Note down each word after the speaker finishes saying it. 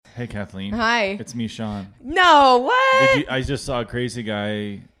Hey, Kathleen. Hi. It's me, Sean. No, what? I just saw a crazy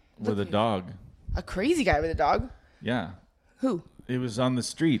guy with a dog. A crazy guy with a dog? Yeah. Who? It was on the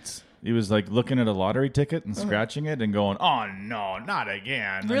streets. He was like looking at a lottery ticket and scratching it and going, "Oh no, not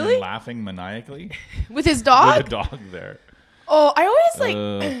again!" Really? And then laughing maniacally With his dog? with a dog there. Oh, I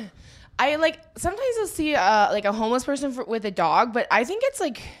always sometimes I'll see like a homeless person with a dog, but I think it's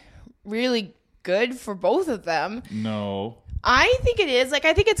like really good for both of them. No. I think it is. Like,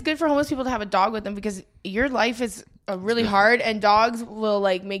 I think it's good for homeless people to have a dog with them because your life is really hard and dogs will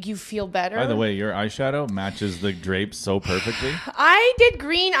like make you feel better. By the way, your eyeshadow matches the drapes so perfectly. I did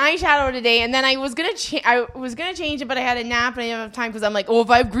green eyeshadow today, and then I was gonna change it, but I had a nap and I didn't have time because I'm like, oh, if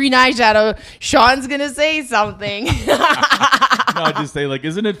I have green eyeshadow, Sean's gonna say something. No, I just say like,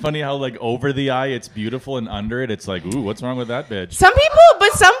 isn't it funny how like over the eye it's beautiful and under it it's like, ooh, what's wrong with that bitch? Some people,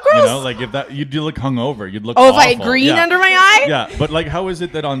 but some girls, You know, like if that you'd look hungover, you'd look. oh, awful. if I had green under my eye, Yeah, but like, how is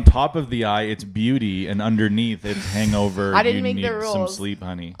it that on top of the eye it's beauty and underneath it's hangover? I didn't you make need the rules. some sleep,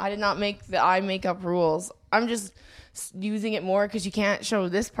 honey. I did not make the eye makeup rules. I'm just using it more because you can't show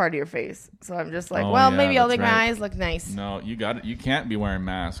this part of your face. So I'm just like, maybe I'll make my eyes look nice. No, you got it. You can't be wearing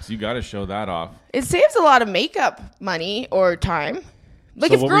masks. You got to show that off. It saves a lot of makeup money or time.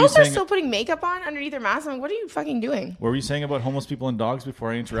 Like, So if what were you girls are saying- still putting makeup on underneath their mask, I'm like, what are you fucking doing? What were you saying about homeless people and dogs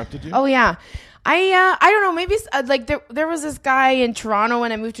before I interrupted you? Oh yeah, I don't know. Maybe like there was this guy in Toronto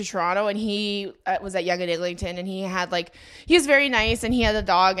when I moved to Toronto, and he was at Yonge and Eglinton, and he was very nice, and he had a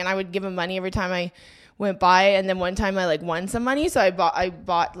dog, and I would give him money every time I went by, and then one time I like won some money, so I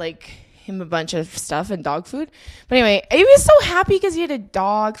bought like him a bunch of stuff and dog food. But anyway, he was so happy because he had a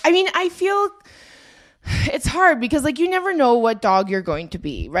dog. I mean, I feel. It's hard because like you never know what dog you're going to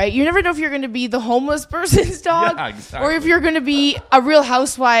be, right? You never know if you're going to be the homeless person's dog Yeah, exactly. or if you're going to be a Real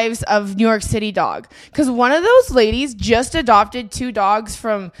Housewives of New York City dog. Because one of those ladies just adopted 2 dogs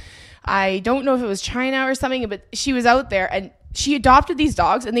from, I don't know if it was China or something, but she was out there and she adopted these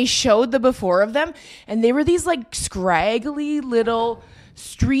dogs and they showed the before of them, and they were these like scraggly little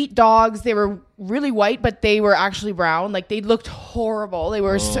street dogs. They were really white, but they were actually brown. Like, they looked horrible. They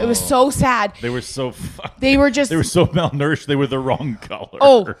were it was so sad. They were so They were so malnourished. They were the wrong color.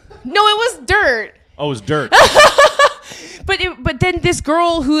 Oh no, it was dirt. Oh, it was dirt. But then this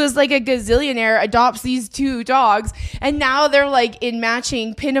girl who is like a gazillionaire adopts these 2 dogs, and now they're like in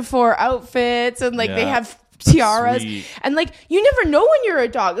matching pinafore outfits, and like they Yeah. have tiaras. Sweet. And like, you never know when you're a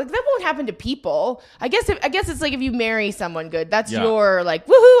dog. Like, that won't happen to people. I guess it's like if you marry someone good, that's Yeah. your like,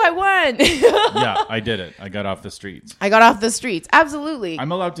 woohoo, I won. Yeah, I did it. I got off the streets. I got off the streets. Absolutely.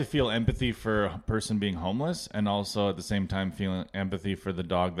 I'm allowed to feel empathy for a person being homeless, and also at the same time feeling empathy for the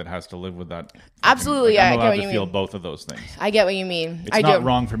dog that has to live with that. Absolutely, I'm I get allowed what to you feel mean. both of those things. I get what you mean. It's I not do.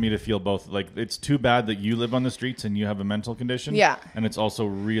 wrong for me to feel both. Like, it's too bad that you live on the streets and you have a mental condition. Yeah. And it's also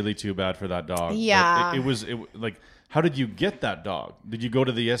really too bad for that dog. Yeah. It was like, how did you get that dog? Did you go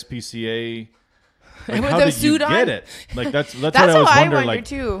to the SPCA? Like, With how the did you suit on? get it? Like, that's what That's I was how I wondering. wonder Like,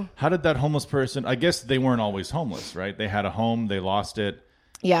 too. how did that homeless person? I guess they weren't always homeless, right? They had a home, they lost it,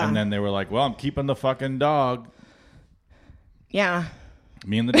 Yeah. and then they were like, "Well, I'm keeping the fucking dog." Yeah.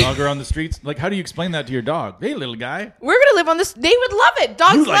 Me and the dog are on the streets. Like, how do you explain that to your dog? Hey, little guy, We're going to live on this. They would love it.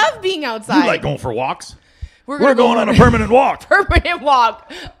 Dogs You like- love being outside. you like going for walks? We're We're going on a permanent walk. permanent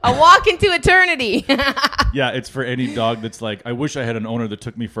walk. A walk into eternity. Yeah, it's for any dog that's like, I wish I had an owner that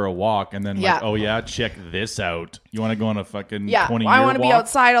took me for a walk, and then Yeah. like, oh yeah, check this out. You want to go on a fucking Yeah, 20-year I want to be walk?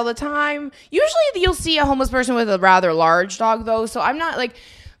 outside all the time. Usually you'll see a homeless person with a rather large dog, though. So I'm not like,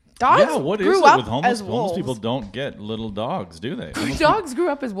 dogs Yeah, what is grew it up with homeless? as wolves. Homeless people don't get little dogs, do they? Homeless Dogs grew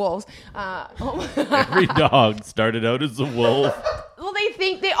up as wolves. people- every dog started out as a wolf. Well,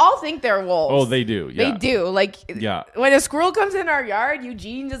 they all think they're wolves. Oh, they do. Yeah. They do. Like, Yeah. when a squirrel comes in our yard,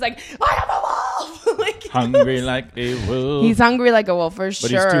 Eugene's just like, I am a wolf. Like, Hungry like a wolf. he's hungry like a wolf for but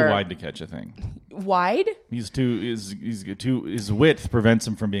sure. he's too wide to catch a thing. Wide? His width prevents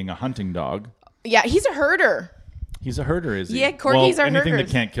him from being a hunting dog. Yeah, he's a herder. He's a herder, is he? Yeah, corgis are anything herders.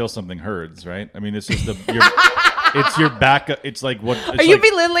 that can't kill something herds, right? I mean, it's just it's your back. It's like what? Are you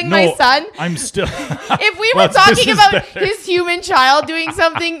belittling my son? I'm still. If we Well, were talking this is about better. his human child doing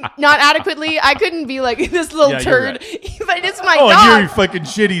something not adequately, I couldn't be like this little Yeah, you're turd. right. But it's my Oh, dog. your fucking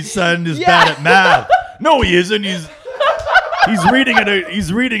shitty son is Yeah. bad at math. No, he isn't. He's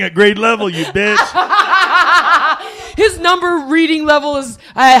reading at grade level. You bitch. His reading level is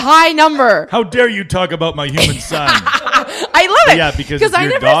a high number. How dare you talk about my human son? I it. Yeah, because I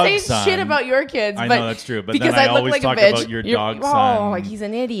your never dog say son, shit about your kids. I but know that's true, but because then I look always like talk a bitch. about your dog son. Oh, like he's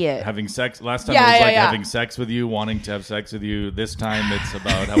an idiot. Having sex. Last time it was having sex with you, wanting to have sex with you. This time it's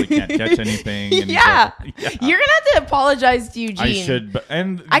about how we can't catch anything. And yeah. You're gonna have to apologize to Eugene. I should,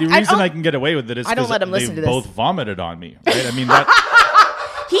 and the reason I can get away with it is because they both vomited on me. Right? I mean that.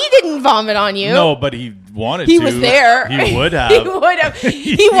 He didn't vomit on you. No, but he wanted to. He was there. He would have. He would have.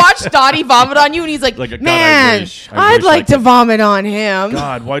 He watched Dottie vomit on you, and he's like, God, man, I I'd like to vomit on him.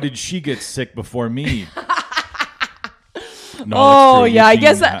 God, why did she get sick before me? No, oh, yeah. I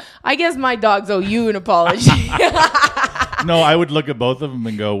guess my dogs owe you an apology. No, I would look at both of them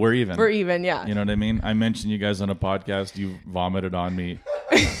and go, we're even. We're even, yeah. You know what I mean? I mentioned you guys on a podcast. You vomited on me.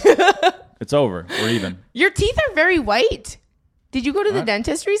 It's over. We're even. Your teeth are very white. Did you go to the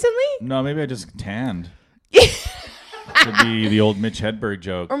dentist recently? No, maybe I just tanned. Could be the old Mitch Hedberg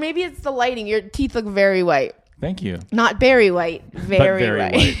joke. Or maybe it's the lighting. Your teeth look very white. Thank you. Not very white. Very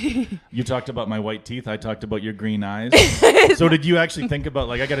white. You talked about my white teeth. I talked about your green eyes. So did you actually think about,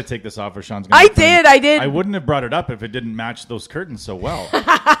 I got to take this off or Sean's going to... I did. I wouldn't have brought it up if it didn't match those curtains so well.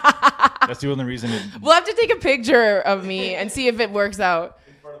 That's the only reason We'll have to take a picture of me and see if it works out.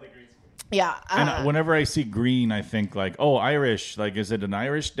 Yeah. And whenever I see green, I think like, oh, Irish. Like, is it an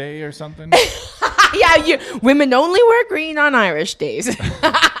Irish day or something? Yeah, women only wear green on Irish days.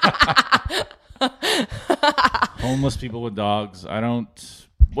 Homeless people with dogs.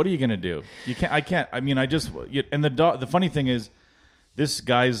 What are you gonna do? I can't. I mean, and the funny thing is, this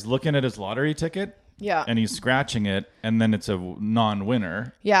guy's looking at his lottery ticket. Yeah. And he's scratching it, and then it's a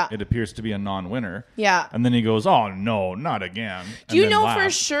non-winner. Yeah. It appears to be a non-winner. Yeah. And then he goes, oh, no, not again. Do you know for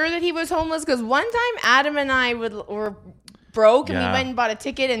sure that he was homeless? Because one time Adam and I were broke, and we went and bought a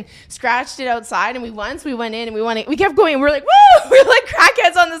ticket and scratched it outside, and we went in, and we kept going, and we were like, woo! We were like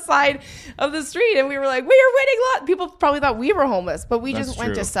crackheads on the side of the street, and we were like, we are winning a lot. People probably thought we were homeless, but we just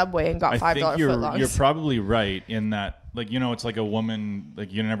went to Subway and got $5 footlongs. You're probably right in that, like, it's like a woman,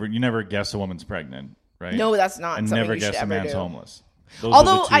 like you never guess a woman's pregnant, right? No, that's not. And never guess a man's homeless.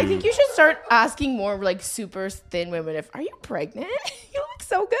 Although I think you should start asking more like super thin women are you pregnant? You look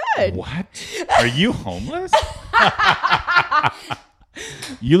so good. What? Are you homeless?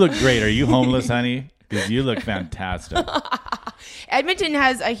 You look great. Are you homeless, honey? Because you look fantastic. Edmonton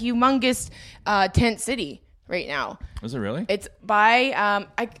has a humongous tent city right now. Is it really? It's by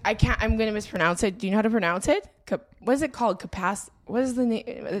I can't. I'm going to mispronounce it. Do you know how to pronounce it? What is it called? What is the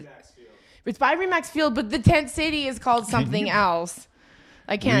name? It's by Remax Field, but the tent city is called something else.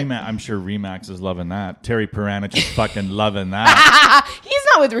 I can't. I'm sure Remax is loving that. Terry Peranich is fucking loving that. He's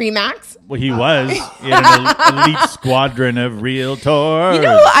not with Remax. Well, he was in an elite squadron of realtors. You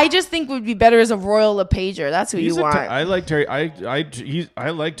know who I just think would be better as a Royal LePager. That's who you want. I like Terry. I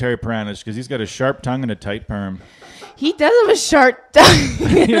like Terry Peranich because he's got a sharp tongue and a tight perm. He does have a sharp tongue.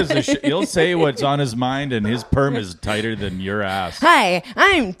 He'll say what's on his mind, and his perm is tighter than your ass. Hi,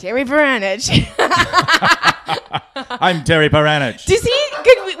 I'm Terry Peranich. I'm Terry Peranich. Do you see?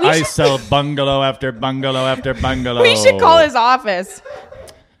 I sell bungalow after bungalow after bungalow. We should call his office.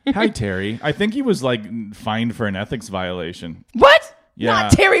 Hi, Terry. I think he was fined for an ethics violation. What? Yeah.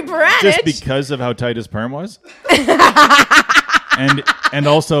 Not Terry Peranich. Just because of how tight his perm was. And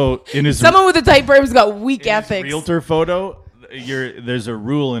also in his someone with a tight perm's got weak ethics. Realtor photo, there's a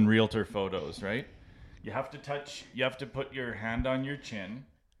rule in realtor photos, right? You have to put your hand on your chin.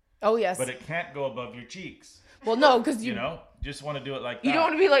 Oh yes. But it can't go above your cheeks. Well, no, because you just want to do it like that. You don't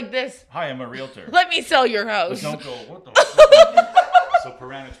want to be like this. Hi, I'm a realtor. Let me sell your house. But don't go. What the fuck? So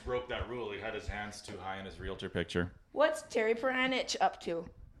Peranich broke that rule. He had his hands too high in his realtor picture. What's Terry Peranich up to?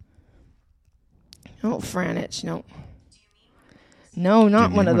 Oh, Franich, no. No,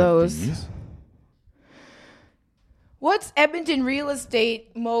 not one of those. What's Edmonton real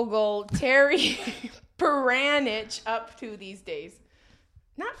estate mogul Terry Peranich up to these days?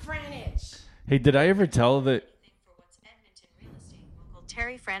 Not Franich. Hey, did I ever tell that? For what's Edmonton real estate mogul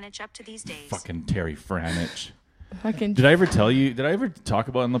Terry Franich up to these days? Fucking Terry Franich. Did I ever talk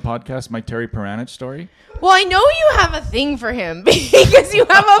about on the podcast my Terry Peranich story? Well, I know you have a thing for him because you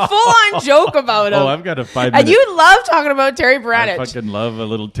have a full-on joke about him. Oh, I've got a 5 minute. And you love talking about Terry Peranich. I fucking love a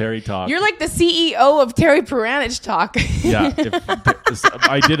little Terry talk. You're like the CEO of Terry Peranich talk. Yeah,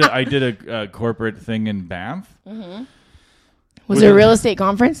 I did a corporate thing in Banff. Mm-hmm. Was it a real estate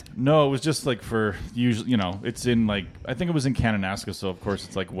conference? No, it was just for usually, it's in I think it was in Kananaskis, so of course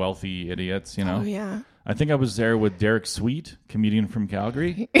it's wealthy idiots, Oh yeah. I think I was there with Derek Sweet, comedian from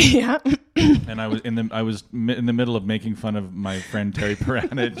Calgary. Yeah. And I was in the middle of making fun of my friend Terry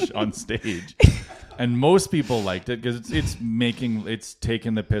Peranich on stage. And most people liked it because it's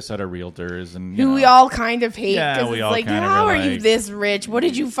taking the piss out of realtors and Who we all kind of hate. Yeah, we it's all like, kind of how are are you like- this rich? What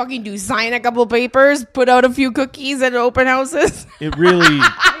did you fucking do? Sign a couple papers? Put out a few cookies at open houses? It really,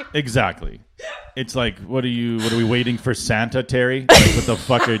 exactly. It's like, what are we waiting for Santa, Terry? Like, what the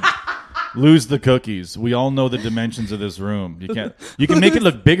fuck? Lose the cookies. We all know the dimensions of this room. You can make it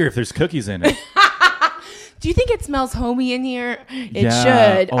look bigger if there's cookies in it. Do you think it smells homey in here? It Yeah.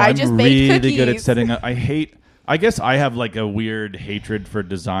 should. Oh, I I'm just really baked cookies. good at setting up. I guess I have like a weird hatred for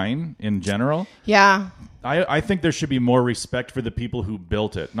design in general. Yeah. I think there should be more respect for the people who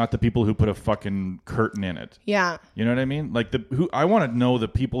built it, not the people who put a fucking curtain in it. Yeah. You know what I mean? Like I want to know the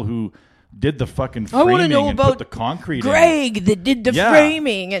people who did the fucking I want to framing know and about put the concrete in. Greg that did the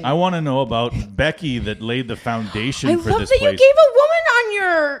framing. And I want to know about Becky that laid the foundation I for love this that place. you gave a woman on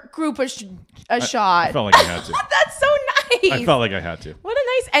your group a shot. I felt like I had to. That's so nice. I felt like I had to. What a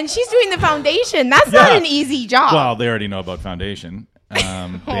nice. And she's doing the foundation. That's not Yeah. an easy job. Well, they already know about foundation.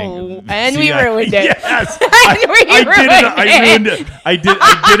 And we ruined it. Yes, I ruined it. I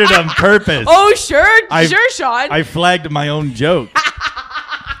did it on purpose. Oh, sure. I- Sure, Sean. I flagged my own joke.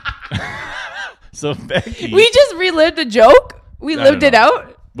 So Becky, We just relived a joke. We I don't lived it know.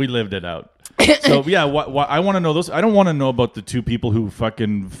 out. We lived it out. So yeah, what I want to know those. I don't want to know about the two people who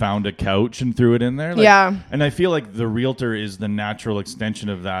fucking found a couch and threw it in there. Like, Yeah. And I feel like the realtor is the natural extension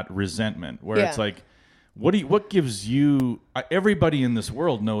of that resentment, where it's Yeah. like, what gives you? Everybody in this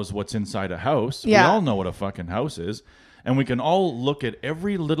world knows what's inside a house. Yeah. We all know what a fucking house is. And we can all look at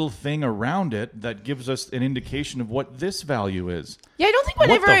every little thing around it that gives us an indication of what this value is. Yeah, I don't think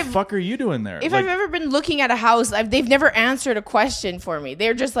whenever What the fuck are you doing there? if Like, I've ever been looking at a house, they've never answered a question for me.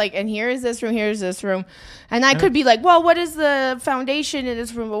 They're just like, and here is this room, here's this room. And I could be like, well, what is the foundation in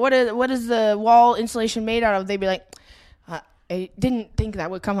this room? But what is the wall insulation made out of? They'd be like, I didn't think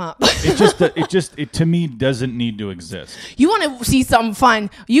that would come up. it to me doesn't need to exist. You want to see something fun?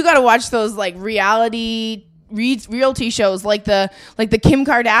 You got to watch those like reality realty shows, like the Kim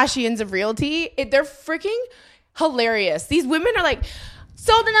Kardashians of realty. They're freaking hilarious. These women are like,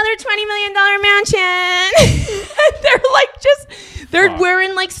 sold another $20 million mansion. They're Fuck.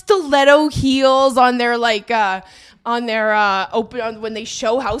 wearing like stiletto heels on their when they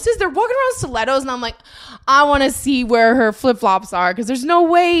show houses. They're walking around stilettos, and I'm like, I want to see where her flip flops are, because there's no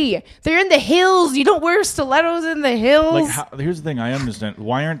way they're in the hills. You don't wear stilettos in the hills. Like, here's the thing I understand.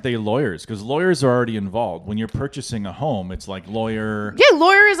 Why aren't they lawyers? Because lawyers are already involved. When you're purchasing a home, it's like lawyer. Yeah,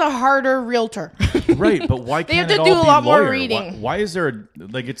 lawyer is a harder realtor. Right, but why They have can't to it do all a be lot more lawyer? reading. Why is there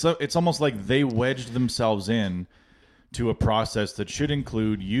it's almost like they wedged themselves in to a process that should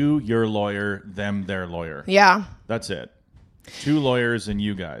include you, your lawyer, them, their lawyer. Yeah. That's it. Two lawyers and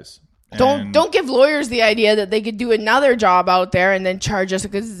you guys. Don't give lawyers the idea that they could do another job out there and then charge us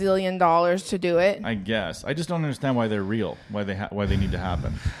 $1 gazillion to do it. I guess. I just don't understand why they're real. Why they need to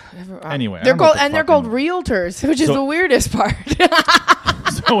happen. Anyway, I They're don't know what called they're called realtors, which is So- the weirdest part.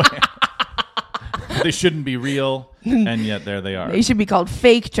 So they shouldn't be real, and yet there they are. They should be called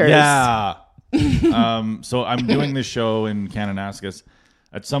faketers. Yeah. So I'm doing this show in Kananaskis.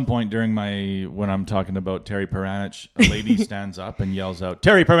 At some point when I'm talking about Terry Peranich, a lady stands up and yells out,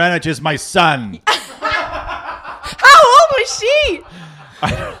 "Terry Peranich is my son." How old was she?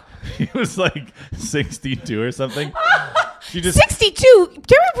 He was like 62 or something. She just 62.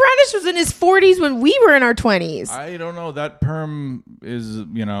 Terry Bradish was in his 40s when we were in our 20s. I don't know. That perm is,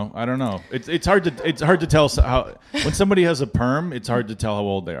 I don't know. It's hard to tell how when somebody has a perm. It's hard to tell how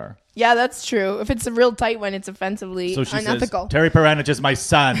old they are. Yeah, that's true. If it's a real tight one, it's offensively So she unethical. says, "Terry Peranich is my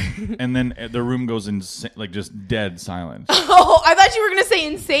son," and then the room goes like just dead silent. Oh, I thought you were gonna say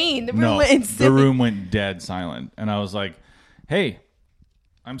insane. The room No, went insane. the room went dead silent, and I was like, "Hey,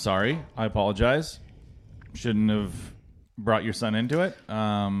 I'm sorry. I apologize. Shouldn't have brought your son into it.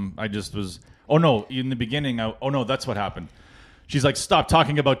 I just was. Oh no, in the beginning. That's what happened. She's like, "Stop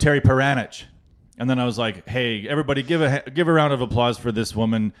talking about Terry Peranich," and then I was like, "Hey, everybody, give a round of applause for this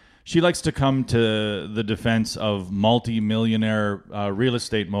woman." She likes to come to the defense of multi-millionaire real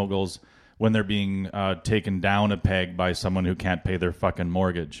estate moguls when they're being taken down a peg by someone who can't pay their fucking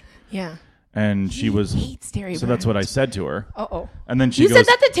mortgage. Yeah. And she was. Hates Terry So that's what I Peranich. said to her. Uh-oh. And then she You goes, said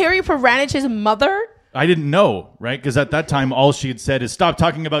that to Terry Peranich's mother? I didn't know, right? Because at that time, all she had said is, "Stop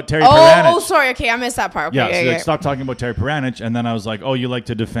talking about Terry Oh, Peranich." sorry. Okay, I missed that part. Okay, Yeah, yeah, so like, stop talking about Terry Peranich. And then I was like, "Oh, you like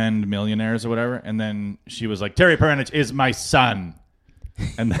to defend millionaires or whatever?" And then she was like, "Terry Peranich is my son."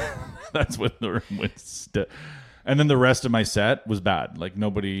 And that's when the room went and then the rest of my set was bad. Like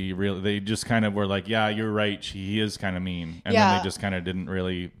nobody really, they just kind of were like, "Yeah, you're right. He is kind of mean." And then Yeah. they just kind of didn't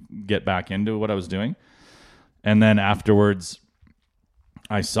really get back into what I was doing. And then afterwards,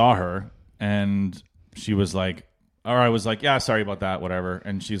 I saw her and she was like, or I was like, yeah, sorry about that, whatever.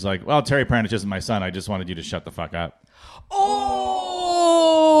 And she's like, well, Terry Pranich isn't my son. I just wanted you to shut the fuck up.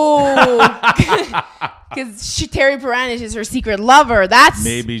 Oh, because Terry Pranich is her secret lover. That's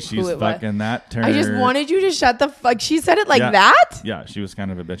maybe she's fucking that Turner. I just wanted you to shut the fuck. She said it like Yeah. that? Yeah, she was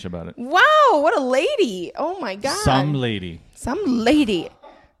kind of a bitch about it. Wow, what a lady. Oh my God. Some lady.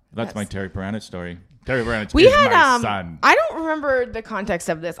 That's my Terry Pranich story. Terry Pranich We is had my son. I don't remember the context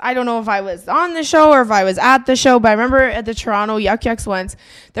of this. I don't know if I was on the show or if I was at the show, but I remember at the Toronto Yuck Yucks once,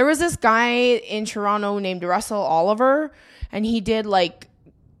 there was this guy in Toronto named Russell Oliver, and he did like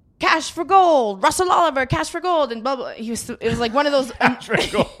Cash for Gold, Russell Oliver, Cash for Gold, and blah blah. It was like one of those Cash for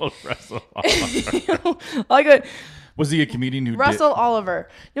Gold, Russell Oliver. like Was he a comedian who Russell Oliver?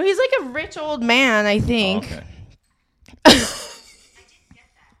 No, he's like a rich old man, I think. Oh, okay.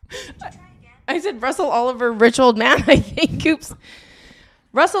 I said Russell Oliver, rich old man, I think. Oops.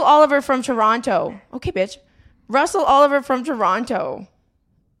 Russell Oliver from Toronto. Okay, bitch. Russell Oliver from Toronto.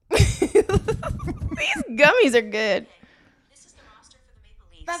 These gummies are good. This is the roster for the Maple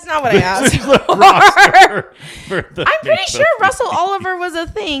Leafs. That's not what I asked. I'm pretty sure Russell Oliver was a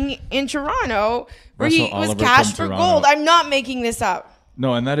thing in Toronto where Russell he was Oliver Cash from for Toronto. Gold. I'm not making this up.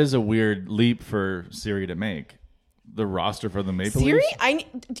 No, and that is a weird leap for Siri to make. The roster for the Maple Siri, Leafs.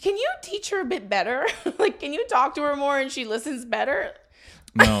 can you teach her a bit better? Like, can you talk to her more and she listens better?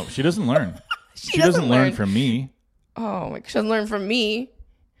 No, she doesn't learn. she doesn't learn from me, Oh, my, she doesn't learn from me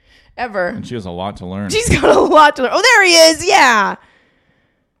ever. and she has a lot to learn. She's got a lot to learn. Oh, there he is. Yeah.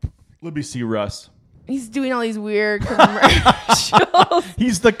 Let me see Russ. He's doing all these weird commercials.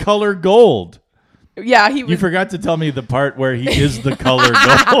 He's the color gold. Yeah, he was. You forgot to tell me the part where he is the color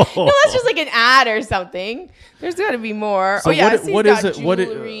gold. No, that's just like an ad or something. There's got to be more. So oh yeah, what is it?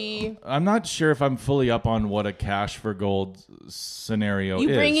 Jewelry. I'm not sure if I'm fully up on what a Cash for Gold scenario is. You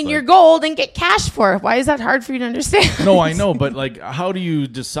bring in Like, your gold and get cash for it. Why is that hard for you to understand? No, I know, but like, how do you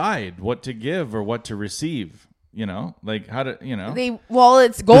decide what to give or what to receive? You know, like how to, you know,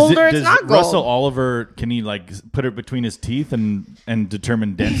 it's gold or it's not gold. Russell Oliver, can he like put it between his teeth and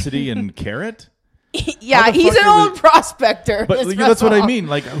determine density and carat? Yeah, How the he's fuck an are old prospector. But this that's what I Russell. mean.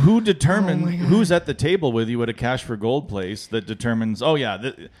 Like, who determines who's at the table with you at a Cash for Gold place that determines? Oh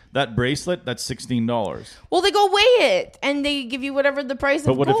yeah, that bracelet that's $16. Well, they go weigh it and they give you whatever the price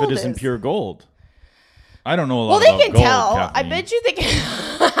But of what gold if it isn't is. pure gold? I don't know a lot. Well, they about can gold, tell. I Kathleen. bet you they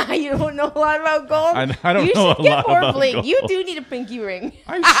can. You don't know a lot about gold. I don't you know should a get lot more about bling. gold. You do need a pinky ring.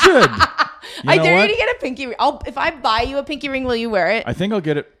 I should. I know dare what? you to get a pinky ring. If I buy you a pinky ring, will you wear it? I think I'll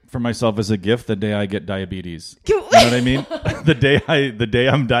get it for myself as a gift the day I get diabetes. You know what I mean? the day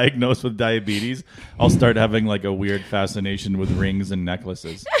I'm diagnosed with diabetes, I'll start having like a weird fascination with rings and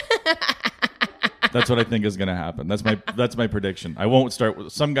necklaces. That's what I think is going to happen. That's my prediction. I won't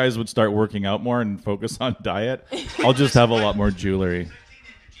start. Some guys would start working out more and focus on diet. I'll just have a lot more jewelry.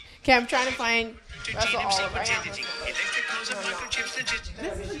 Okay, I'm trying to find Russell Oliver.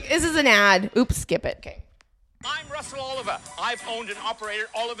 This is an ad. Oops, skip it. Okay. I'm Russell Oliver. I've owned and operated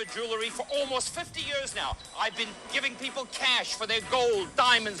Oliver Jewelry for almost 50 years now. I've been giving people cash for their gold,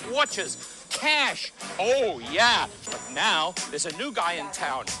 diamonds, watches. Cash. Oh, yeah. But now there's a new guy in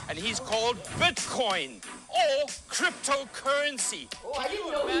town, and he's called Bitcoin, or cryptocurrency. Oh, I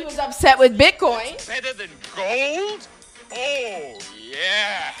didn't know he was upset with Bitcoin. Better than gold? Oh,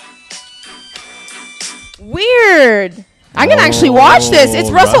 yeah. Weird. I'm going to actually watch this. It's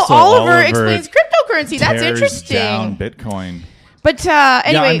Russell Oliver Oliver explains cryptocurrency. That's Tears interesting. down Bitcoin. But Yeah,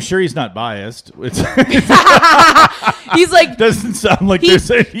 anyway, I'm sure he's not biased. he's like, Doesn't sound like they're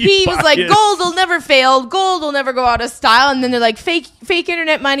saying he was like, biased. gold will never fail. Gold will never go out of style. And then they're like, fake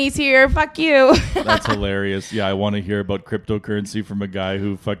internet money's here. Fuck you. That's hilarious. Yeah, I want to hear about cryptocurrency from a guy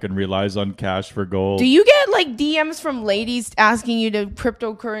who fucking relies on cash for gold. Do you get like DMs from ladies asking you to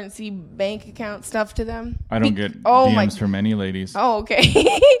cryptocurrency bank account stuff to them? I don't get my- DMs from any ladies, Oh,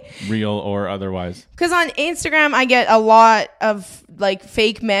 okay. real or otherwise. Because on Instagram, I get a lot of like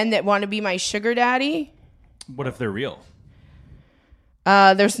fake men that want to be my sugar daddy. What if they're real?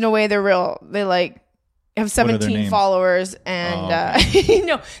 There's no way they're real. They like have What are their 17 names? followers, and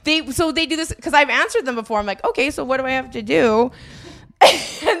they do this because I've answered them before. I'm like, okay, so what do I have to do?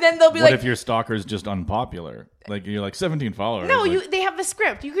 And then they'll be What like, if your stalker's just unpopular? Like you're like 17 followers. no, like, they have a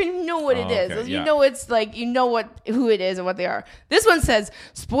script. You can know what it is. okay, You yeah. know it's like who it is and what they are. This one says,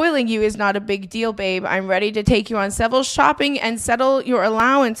 "Spoiling you is not a big deal, babe. I'm ready to take you on several shopping and settle your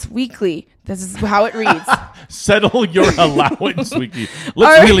allowance weekly." This is how it reads. Settle your allowance weekly.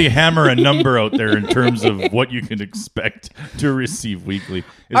 Let's really hammer a number out there in terms of what you can expect to receive weekly. Is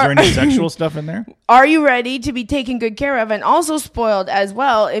there any sexual stuff in there? Are you ready to be taken good care of and also spoiled as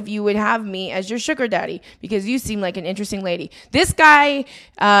well if you would have me as your sugar daddy? Because you seem like an interesting lady. This guy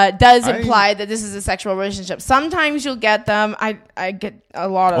does imply that this is a sexual relationship. Sometimes you'll get them. I get a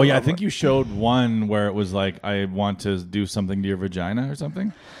lot of them. Oh, yeah. I think you showed one where it was like, I want to do something to your vagina or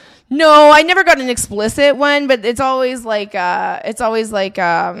something. No, I never got an explicit one, but it's always like what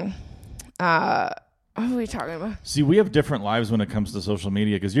are we talking about? See, we have different lives when it comes to social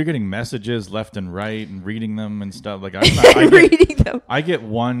media because you're getting messages left and right and reading them and stuff. Like Reading them. I get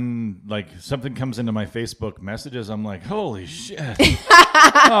one, like something comes into my Facebook messages. I'm like, holy shit.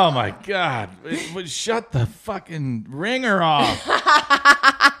 Oh my God. Shut the fucking ringer off.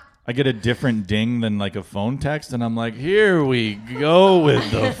 I get a different ding than like a phone text, and I'm like, here we go with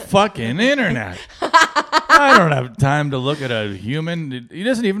the fucking internet. I don't have time to look at a human.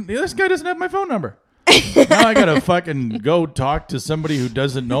 This guy doesn't have my phone number. Now I gotta fucking go talk to somebody who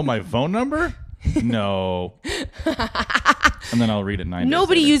doesn't know my phone number? No. And then I'll read it 9 days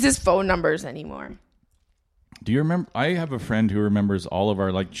Nobody later. uses phone numbers anymore. Do you remember? I have a friend who remembers all of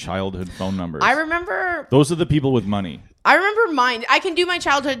our like childhood phone numbers. I remember Those are the people with money. mine. I can do my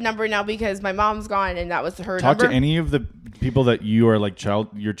childhood number now because my mom's gone and that was her Talk number. to any of the people that you are like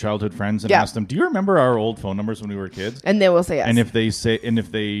your childhood friends and Yeah. ask them, do you remember our old phone numbers when we were kids? And they will say yes. And if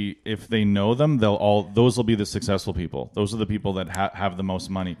they know them, those will be the successful people. Those are the people that have the most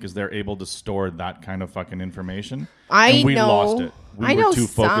money because they're able to store that kind of fucking information. And we lost it. We were too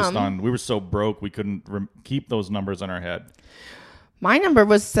focused on. We were so broke we couldn't keep those numbers in our head. My number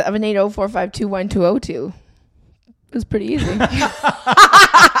was 780-452-1202. It was pretty easy.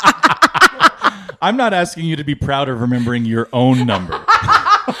 I'm not asking you to be proud of remembering your own number.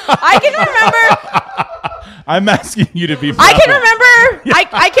 I can remember. I'm asking you to be proud. I can remember.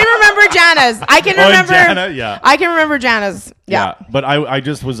 I can remember Jana's. I can remember. Jana, yeah. I can remember Jana's. Yeah. But I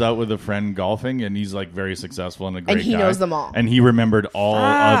just was out with a friend golfing, and he's like very successful and a great guy. And he knows them all. And he remembered all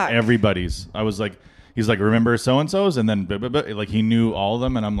Fuck. of everybody's. I was like, he's like, remember so-and-so's? And then, blah, blah, blah. Like, he knew all of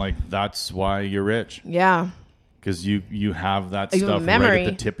them. And I'm like, that's why you're rich. Yeah. Because you have that You have stuff memory. right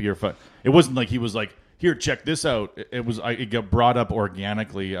at the tip of your foot. It wasn't like he was like, here, check this out. It got brought up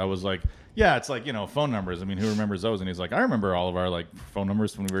organically. I was like, yeah, it's like, phone numbers. I mean, who remembers those? And he's like, I remember all of our like phone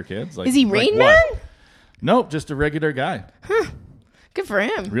numbers when we were kids. Like, Is he like Rain what? Man? Nope, just a regular guy. Good for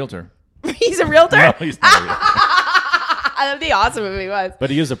him. Realtor. He's a realtor? No, he's not a realtor. That'd be awesome if he was. But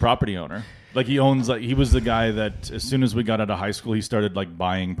he is a property owner. Like he was the guy that as soon as we got out of high school, he started like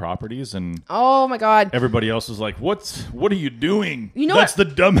buying properties, and Oh my God. everybody else was like, what are you doing? You know that's what?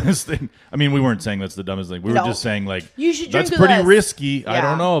 the dumbest thing. I mean, we weren't saying that's the dumbest thing. We No. were just saying like, You should drink that's pretty less. risky. I Yeah.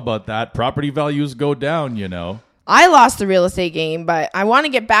 don't know about that. Property values go down, I lost the real estate game, but I want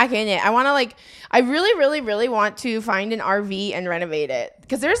to get back in it. I want to I really, really, really want to find an RV and renovate it.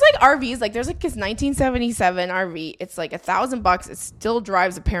 Because there's like RVs, like there's like this 1977 RV. It's like $1,000. It still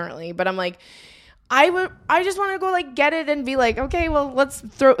drives apparently, but I'm like, I just want to go like get it and be like, okay, well, let's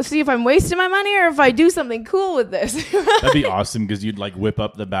see if I'm wasting my money or if I do something cool with this. That'd be awesome because you'd like whip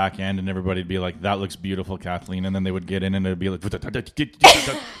up the back end and everybody'd be like, that looks beautiful, Kathleen. And then they would get in and it'd be like, I didn't say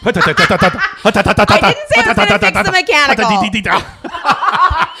I was going to fix the mechanical.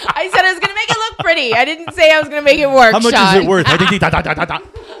 I said I was going to make it look pretty. I didn't say I was going to make it work, How much Sean. is it worth?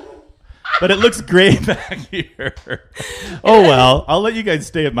 But it looks great back here. Oh, well, I'll let you guys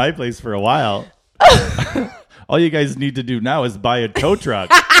stay at my place for a while. All you guys need to do now is buy a tow truck.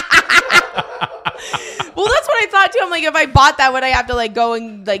 Well, that's what I thought too. I'm like, if I bought that, would I have to like go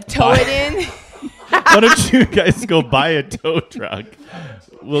and like tow it in? Why don't you guys go buy a tow truck?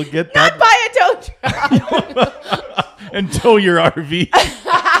 We'll get Not that buy a tow truck. and tow your RV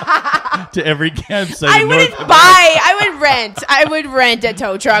to every campsite. I in wouldn't North buy. I would rent a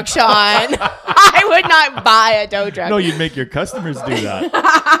tow truck, Sean. I would not buy a tow truck. No, you'd make your customers do that.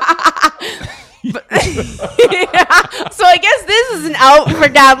 So I guess this is an out for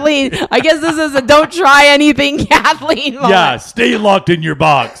Kathleen. I guess this is a don't try anything, Kathleen moment. Yeah, stay locked in your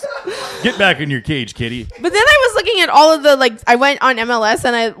box. Get back in your cage, kitty. But then I was looking at all of the I went on MLS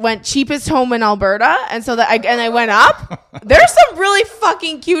and I went cheapest home in Alberta, and so I went up. There's some really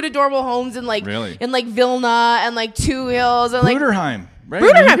fucking cute, adorable homes in Really? in Vilna and Two Hills and Bruderheim. Right?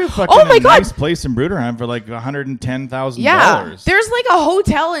 Bruderheim. You get fucking Oh my a God. nice place in Bruderheim for like $110,000. yeah. There's a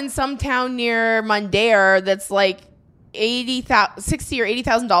hotel in some town near Mundare that's $60,000 or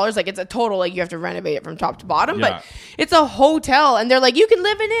 $80,000. Like it's a total, like you have to renovate it from top to bottom, Yeah. but it's a hotel and they're like, you can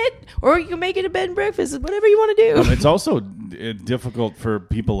live in it or you can make it a bed and breakfast, whatever you want to do. It's also difficult for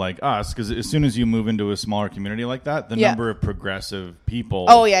people like us because as soon as you move into a smaller community like that, the number of progressive people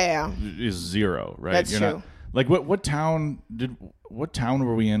is zero, right? That's true. Not, like what town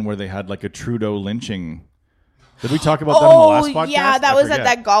were we in where they had like a Trudeau lynching? Did we talk about that in the last podcast? Yeah, that was at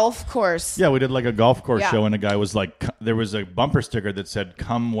that golf course. Yeah, we did like a golf course show, and a guy was like, there was a bumper sticker that said,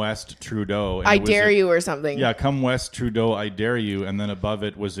 "Come West, Trudeau." And I dare you or something. Yeah, "Come West, Trudeau, I dare you." And then above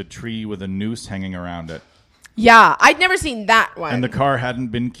it was a tree with a noose hanging around it. Yeah, I'd never seen that one. And the car hadn't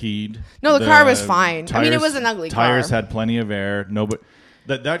been keyed. No, the car was fine. I mean, it was an ugly car. Tires had plenty of air. No, but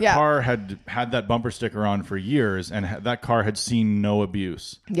that car had that bumper sticker on for years, and that car had seen no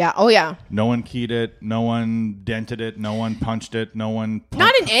abuse. Yeah. Oh, yeah. No one keyed it. No one dented it. No one punched it. No one.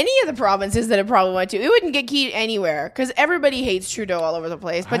 Not in any of the provinces that it probably went to. It wouldn't get keyed anywhere because everybody hates Trudeau all over the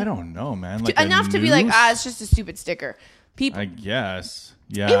place. But I don't know, man. Like enough to be like, it's just a stupid sticker. People. I guess.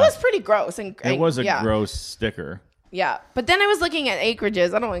 Yeah. It was pretty gross. And it was a gross sticker. Yeah, but then I was looking at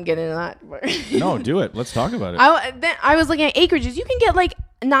acreages. I don't want to get into that. No, do it. Let's talk about it. Then I was looking at acreages. You can get like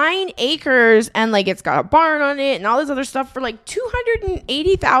 9 acres and like it's got a barn on it and all this other stuff for like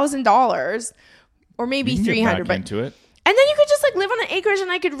 $280,000 or maybe $300. But into it. And then you could just like live on an acreage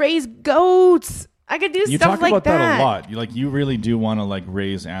and I could raise goats. I could do stuff like that. You talk about that a lot. You really do want to like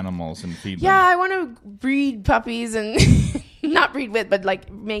raise animals and feed them. Yeah, I want to breed puppies and not breed with, but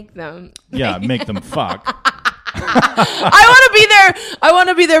like make them. Yeah, make them fuck. I want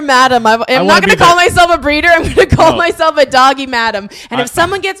to be their madam. I'm not going to call myself a breeder. I'm going to call myself a doggy madam. And if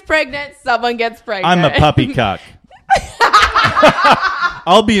someone gets pregnant, someone gets pregnant. I'm a puppy cuck.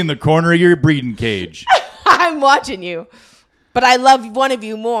 I'll be in the corner of your breeding cage. I'm watching you. But I love one of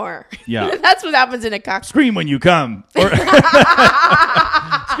you more. Yeah. That's what happens in a cock. Scream when you come.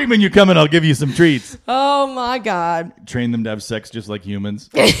 Scream when you come and I'll give you some treats. Oh, my God. Train them to have sex just like humans.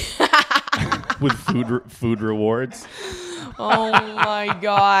 With food rewards. Oh my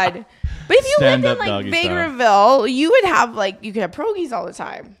God! But if you lived in like Vegreville, you would have like you could have pierogies all the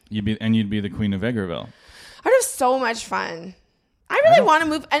time. You'd be the queen of Vegreville. I'd have so much fun. I really want to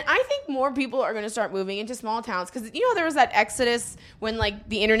move, and I think more people are going to start moving into small towns because there was that exodus when like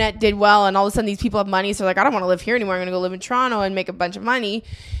the internet did well, and all of a sudden these people have money, so they're like, I don't want to live here anymore. I'm going to go live in Toronto and make a bunch of money.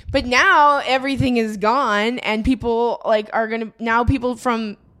 But now everything is gone, and people people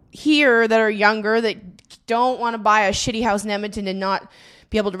from here that are younger that don't want to buy a shitty house in Edmonton and not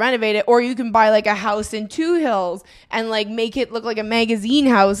be able to renovate it, or you can buy like a house in Two Hills and like make it look like a magazine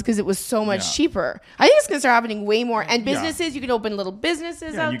house because it was so much cheaper. I think it's gonna start happening way more. And businesses, you can open little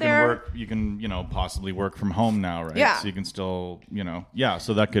businesses out there. You can possibly work from home now, right? Yeah. So you can still,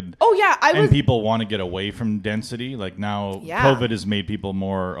 so that could. Oh yeah, people want to get away from density. Like now, COVID has made people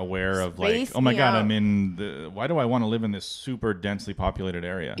more aware of like, oh my God, why do I want to live in this super densely populated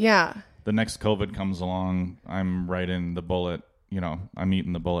area? Yeah. The next COVID comes along, I'm right in the bullet. I'm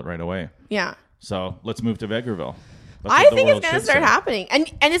eating the bullet right away. Yeah. So let's move to Vegreville. I think it's going to start happening. And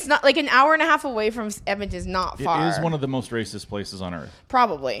it's not like an hour and a half away from Edmonton is not far. It is one of the most racist places on earth.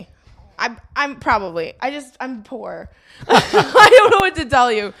 Probably. I'm poor. I don't know what to tell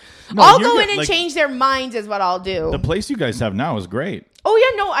you. No, I'll go in and change their minds is what I'll do. The place you guys have now is great. Oh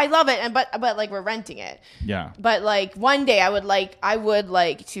yeah, no, I love it. And but like we're renting it. Yeah. But like one day I would like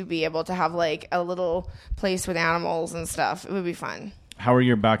to be able to have like a little place with animals and stuff. It would be fun. How are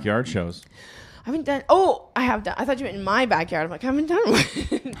your backyard shows? I haven't done. Oh, I have done. I thought you meant in my backyard. I'm like, I haven't done one.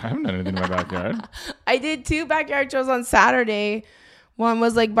 I haven't done anything in my backyard. I did 2 backyard shows on Saturday. One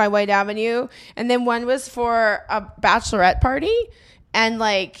was like by White Avenue, and then one was for a bachelorette party. And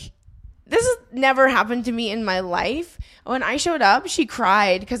like, this has never happened to me in my life. When I showed up, she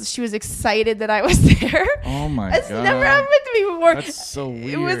cried because she was excited that I was there. Oh my God. It's never happened to me before. That's so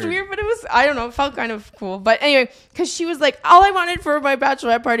weird. It was weird, but it was, I don't know, it felt kind of cool. But anyway, because she was like, all I wanted for my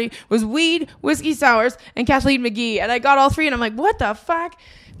bachelorette party was weed, whiskey sours, and Kathleen McGee. And I got all 3, and I'm like, what the fuck?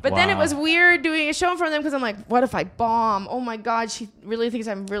 But then it was weird doing a show in front of them because I'm like, what if I bomb? Oh my God, she really thinks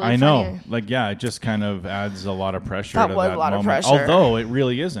I'm really funny. I know. Like, yeah, it just kind of adds a lot of pressure to that was a lot moment. Of pressure. Although it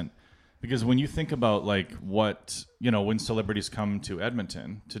really isn't. Because when you think about like what, when celebrities come to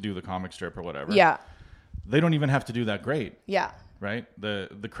Edmonton to do the comic strip or whatever, they don't even have to do that great. Yeah. Right?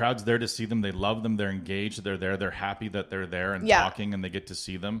 The crowd's there to see them. They love them. They're engaged. They're there. They're happy that they're there and talking, and they get to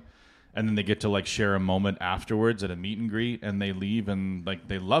see them. And then they get to like share a moment afterwards at a meet and greet, and they leave and like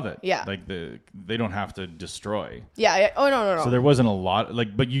they love it. Yeah. Like they don't have to destroy. Yeah. Oh no. So there wasn't a lot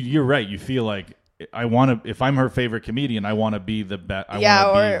like, but you're right. You feel like I want to. If I'm her favorite comedian, I want to be the best. I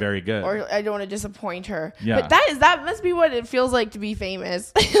want to be very good. Or I don't want to disappoint her. Yeah. But that must be what it feels like to be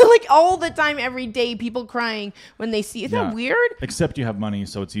famous. Like all the time, every day, people crying when they see. Isn't that weird? Except you have money,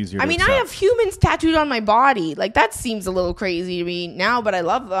 so it's easier. I mean, I have humans tattooed on my body. Like that seems a little crazy to me now, but I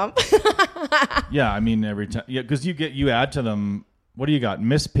love them. Yeah, I mean every time. Yeah, because you add to them. What do you got?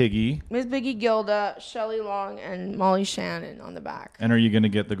 Miss Piggy. Miss Piggy Gilda, Shelley Long, and Molly Shannon on the back. And are you going to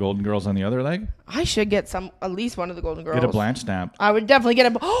get the Golden Girls on the other leg? I should get at least one of the Golden Girls. Get a Blanche stamp. I would definitely get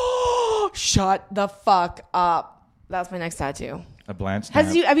a. Oh, shut the fuck up! That's my next tattoo. A Blanche stamp.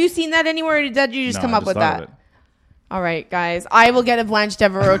 Have you seen that anywhere? Or did you just come up with that? Of it. All right, guys. I will get a Blanche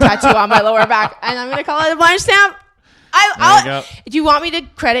Devereaux tattoo on my lower back, and I'm gonna call it a Blanche stamp. Do you want me to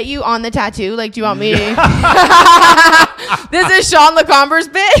credit you on the tattoo? Like, do you want me? This is Sean LeComber's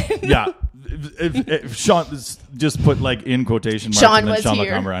bit. Yeah. If Sean just put like in quotation marks Sean and then was Sean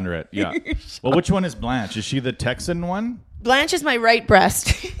here. LeComber under it. Yeah. Well, which one is Blanche? Is she the Texan one? Blanche is my right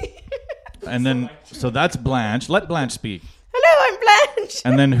breast. And then, so that's Blanche. Let Blanche speak. Hello, I'm Blanche.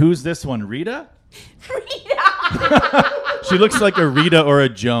 And then who's this one? Rita? Rita. She looks like a Rita or a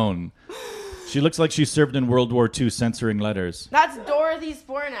Joan. She looks like she served in World War II censoring letters. That's Dorothy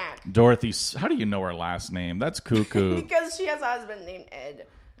Spornak. Dorothy, how do you know her last name? That's cuckoo. Because she has a husband named Ed.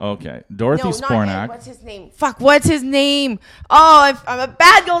 Okay. Dorothy No, Spornak. not Ed. What's his name? Fuck, what's his name? Oh, I'm a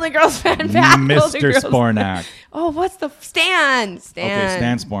bad Golden Girls fan. Bad Golden Mr. Girls Spornak. Oh, what's the Stan? Okay,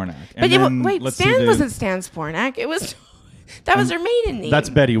 Stan Spornak. But wait, Stan wasn't Stan Spornak. It was that was her maiden name. That's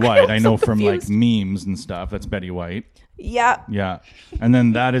Betty White. I know so from like confused. memes and stuff. That's Betty White. Yeah. Yeah. And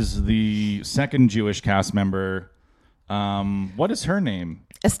then that is the second Jewish cast member. What is her name?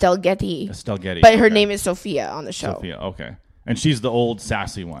 Estelle Getty. Estelle Getty. But her name is Sophia on the show. Sophia. Okay. And she's the old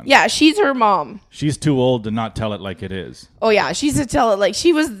sassy one. Yeah, she's her mom. She's too old to not tell it like it is. Oh yeah, she's a tell it like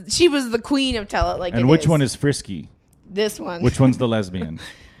she was the queen of tell it like it is. And which one is Frisky? This one. Which one's the lesbian?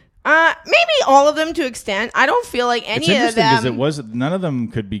 Maybe all of them to extent. I don't feel like any It's interesting of because them. none of them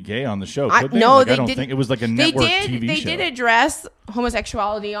could be gay on the show. Could they? No, Like, they I don't didn't. think it was like a network TV They show. did address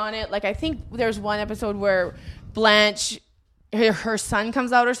homosexuality on it. Like I think there's one episode where Blanche, her son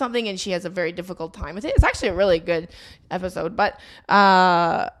comes out or something, and she has a very difficult time with it. It's actually a really good episode, but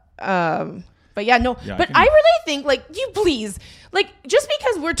yeah, no. Yeah, but I really think, like, you please, like, just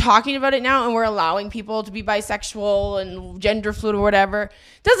because we're talking about it now and we're allowing people to be bisexual and gender fluid or whatever,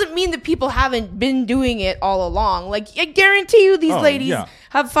 doesn't mean that people haven't been doing it all along. Like, I guarantee you these ladies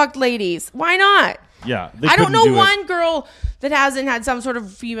have fucked ladies. Why not? Yeah. I don't know one girl that hasn't had some sort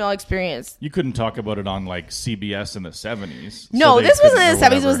of female experience. You couldn't talk about it on like CBS in the 70s. No, so this wasn't in the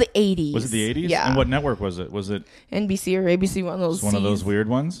 70s. It was the 80s. Was it the 80s? Yeah. And what network was it? Was it NBC or ABC? One of those. one of those weird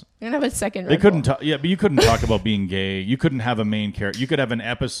ones? I'm gonna have a second. They couldn't talk. Yeah, but you couldn't talk about being gay. You couldn't have a main character. You could have an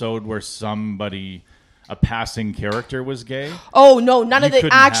episode where a passing character was gay. Oh no, none of You the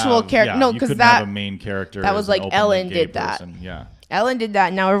couldn't actual have- character. yeah, No, you because couldn't have a main character. that was as an like openly Ellen gay did that. person. Yeah. Ellen did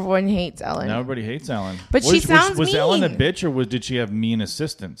that. Now everyone hates Ellen. Now everybody hates Ellen. But she sounds was Ellen a mean. bitch or did she have mean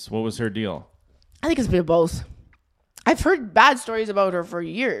assistants? What was her deal? I think it's a bit of both. I've heard bad stories about her for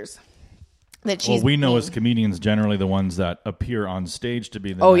years. That she's Well, we know mean. as comedians generally the ones that appear on stage to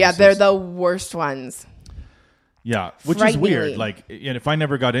be the Oh yeah, nicest. they're the worst ones. Yeah, which is Frighteningly. weird. Like, if I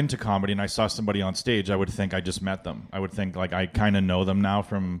never got into comedy and I saw somebody on stage, I would think I just met them. I would think, like, I kind of know them now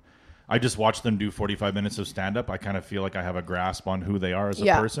from... I just watched them do 45 minutes of stand-up. I kind of feel like I have a grasp on who they are as a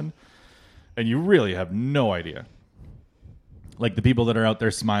person. And you really have no idea. Like, the people that are out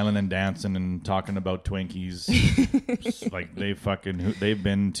there smiling and dancing and talking about Twinkies, like, they've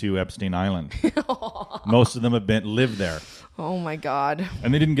been to Epstein Island. Most of them have lived there. Oh my god.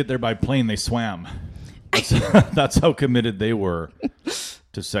 And they didn't get there by plane, they swam. That's how committed they were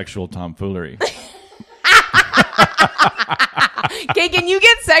to sexual tomfoolery. Okay, can you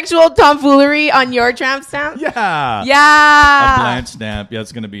get sexual tomfoolery on your tramp stamp? Yeah. Yeah. A Blanche stamp. Yeah,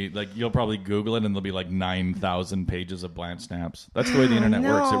 it's going to be like, you'll probably Google it and there'll be like 9,000 pages of Blanche stamps. That's the way the internet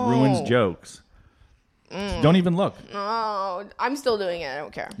works. It ruins jokes. Don't even look. Oh, I'm still doing it. I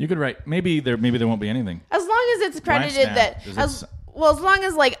don't care. You could write, maybe there won't be anything. As long as it's credited stamp. that, Does it as long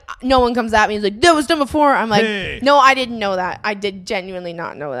as like no one comes at me and is like, that was done before. I'm like, Hey. no, I didn't know that. I did genuinely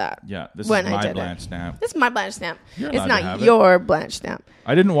not know that. Yeah, this When is I my did it. Blanche stamp. This is my Blanche stamp. You're It's allowed to not have it. your Blanche stamp.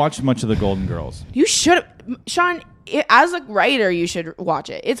 I didn't watch much of the Golden Girls. You should, Sean. As a writer, you should watch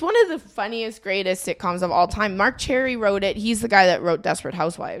it. It's one of the funniest, greatest sitcoms of all time. Mark Cherry wrote it. He's the guy that wrote Desperate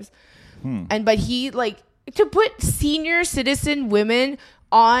Housewives. But he like to put senior citizen women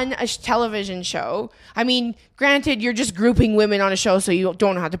on a television show. I mean, granted, you're just grouping women on a show, so you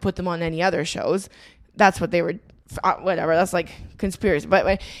don't have to put them on any other shows. That's what they were. Whatever. That's like conspiracy.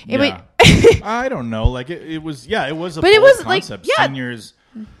 But Yeah. I don't know. Like it was a But it bold was like, concept. yeah. Seniors.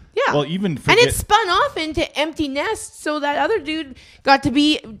 Yeah. Well, even and forget, it spun off into Empty Nest, so that other dude got to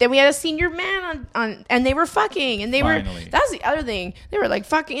be. Then we had a senior man on and they were fucking, and they Finally. were. That's the other thing. They were like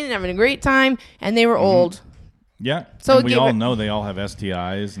fucking and having a great time, and they were old. yeah. So And we all give it- know they all have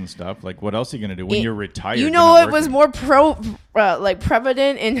STIs and stuff. Like, what else are you gonna do when you're retired? You you're know, not it was working? more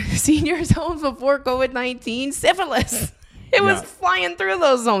prevalent in seniors' homes before COVID-19. Syphilis. It was Yeah. flying through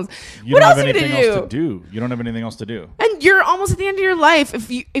those homes. You What don't else have are you anything gonna else to do. You don't have anything else to do. And you're almost at the end of your life. If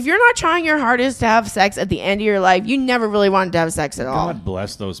you're not trying your hardest to have sex at the end of your life, you never really wanted to have sex at all. God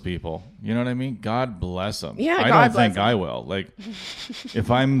bless those people. You know what I mean? God bless them. Yeah, I God don't bless think 'em. I will. Like, if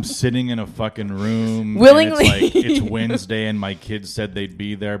I'm sitting in a fucking room Willingly. and it's Wednesday and my kids said they'd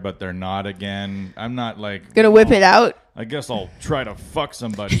be there, but they're not again, I'm not like Gonna whip it out. I guess I'll try to fuck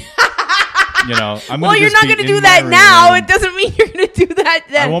somebody. You know, I'm Well, gonna you're just not be going to in do my that now. room. It doesn't mean you're going to do that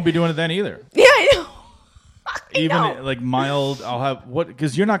then. I won't be doing it then either. Yeah, I know. I Even know. like mild, I'll have what?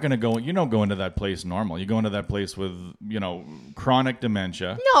 Because you're not going to go. You don't go into that place normal. You go into that place with chronic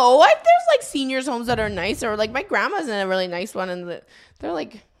dementia. No, there's like seniors' homes that are nice, or like my grandma's in a really nice one, and they're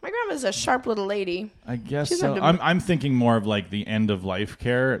like, my grandma's a sharp little lady. I guess She's so. not I'm thinking more of like the end of life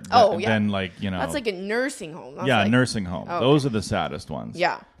care. Oh, yeah. Than like That's like a nursing home. That's yeah, like, nursing home. Oh, Those are the saddest ones.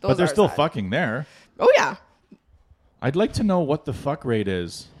 Yeah, but those they're are still sad. fucking there. Oh yeah. I'd like to know what the fuck rate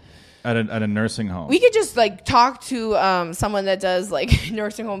is at a nursing home. We could just like talk to someone that does like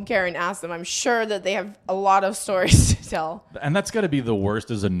nursing home care and ask them. I'm sure that they have a lot of stories to tell. And that's got to be the worst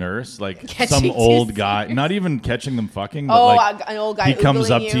as a nurse, like Catching some two old guy, seniors. not even catching them fucking, but Oh, like an old guy. he comes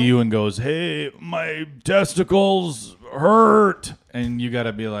oogling up to you and goes, "Hey, my testicles hurt," and you got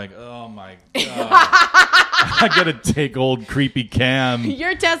to be like, "Oh my god." I gotta take old creepy Cam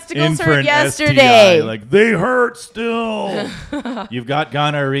Your in testicles for hurt an yesterday. STI. Like, they hurt still. You've got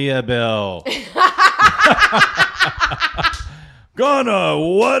gonorrhea, Bill.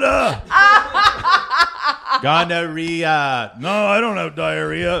 What? Gonorrhea. No, I don't have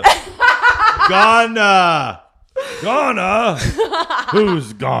diarrhea. Gonna.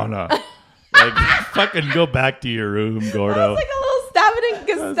 Who's gonna? Like, fucking go back to your room, Gordo. It's like a little Stabbing and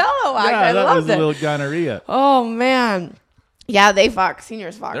Costello act. Yeah, I that loved was a it. little gonorrhea. Oh man, yeah, they fuck.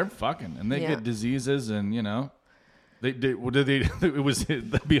 Seniors fuck. They're fucking, and they Yeah. get diseases, and it was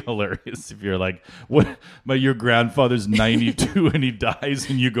that'd be hilarious if you're like, what? But your grandfather's 92 and he dies,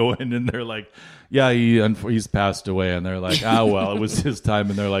 and you go in and they're like, yeah, he's passed away, and they're like, ah, well, it was his time,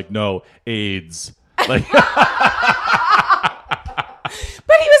 and they're like, no, AIDS, like, But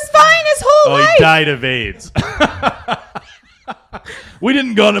he was fine his whole oh, life. he died of AIDS. We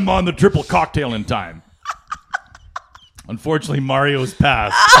didn't got him on the triple cocktail in time. Unfortunately, Mario's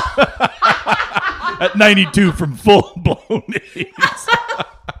passed at 92 from full-blown AIDS.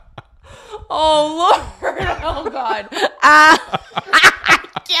 Oh Lord! Oh God! I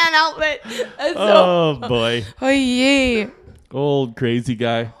can't help it. That's Oh, boy. Oh yeah. Old crazy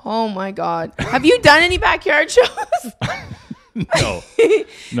guy. Oh my God! Have you done any backyard shows? No.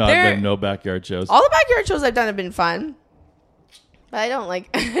 No, There- I've done no backyard shows. All the backyard shows I've done have been fun, but I don't like.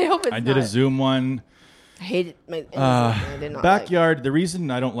 I hope it's. I did a not. Zoom one. I hated my I did not Backyard. The reason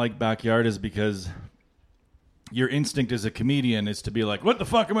I don't like backyard is because your instinct as a comedian is to be like, what the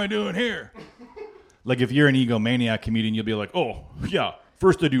fuck am I doing here? Like, if you're an egomaniac comedian, you'll be like, oh, yeah.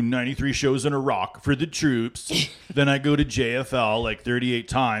 First I do 93 shows in a rock for the troops. Then I go to JFL like 38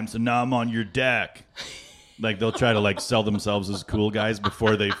 times, and now I'm on your deck. Like, they'll try to like sell themselves as cool guys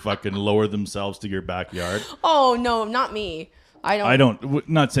before they fucking lower themselves to your backyard. like. Oh no, not me. I don't.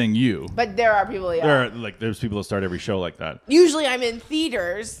 Not saying you. But there are people. Yeah. There's people that start every show like that. Usually I'm in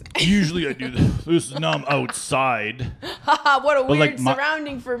theaters. Usually I do this. Now I'm outside. What a But, weird like, my-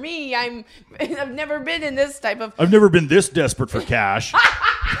 surrounding for me. I've never been in this type of. I've never been this desperate for cash.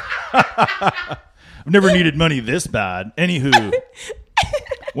 I've never needed money this bad. Anywho,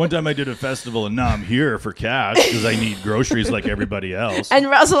 one time I did a festival and now I'm here for cash because I need groceries like everybody else. And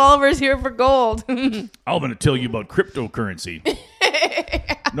Russell Oliver's here for gold. I'm going to tell you about cryptocurrency.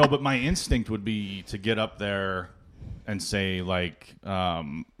 No, but my instinct would be to get up there and say like,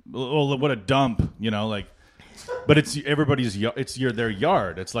 well, what a dump, like. But it's everybody's. It's their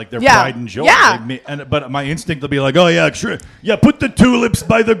yard. It's like their Yeah. pride and joy. Yeah. But my instinct will be like, oh yeah, sure, yeah. Put the tulips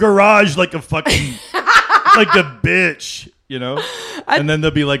by the garage like a fucking like a bitch, And then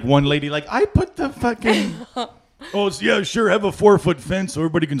there'll be like one lady like, I put the fucking. Oh yeah, sure. Have a 4-foot fence so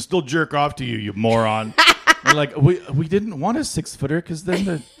everybody can still jerk off to you, you moron. We're like, we didn't want a 6-footer because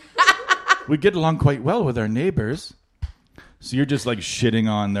then we get along quite well with our neighbors. So you're just like shitting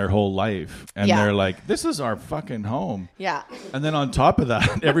on their whole life, and Yeah. they're like, "This is our fucking home." Yeah. And then on top of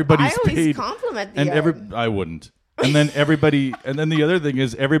that, everybody's I always paid. compliment the And yard. I wouldn't. And then the other thing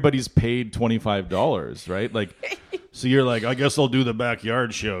is everybody's paid $25, right? Like, so you're like, I guess I'll do the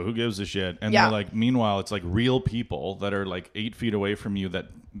backyard show. Who gives a shit? And Yeah. they're like, meanwhile, it's like real people that are like 8 feet away from you that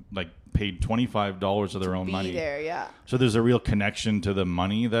like paid $25 of their own Be money. there, yeah. So there's a real connection to the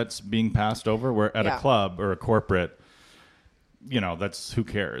money that's being passed over. Where at Yeah. a club or a corporate, that's who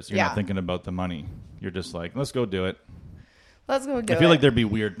cares. You're Yeah. not thinking about the money. You're just like, let's go do it. Let's go do it. I feel like there'd be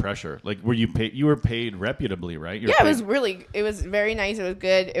weird pressure. Like, were you paid? You were paid reputably, right? Yeah, it was very nice. It was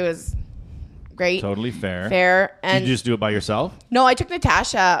good. It was great. Totally fair. Fair. Did And you just do it by yourself? no, I took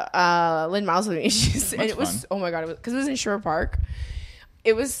Natasha, Lynn Miles with me. And it was, fun. oh my God, because it was in Shore Park.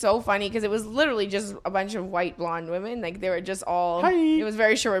 It was so funny because it was literally just a bunch of white blonde women. Like they were just all, Hi. it was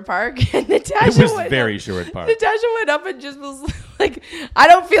very Sherwood Park. And Natasha It was went very up, Sherwood Park. Natasha went up and just was like, I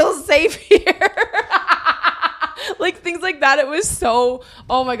don't feel safe here. Like things like that. It was so,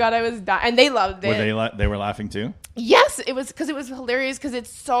 oh my God, I was dying. And they loved it. Were they were laughing too? Yes, it was because it was hilarious because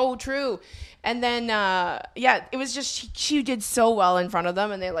it's so true. And then, it was just she did so well in front of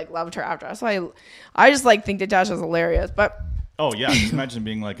them, and they like loved her after. So I just like think Natasha's hilarious. But Oh yeah, just imagine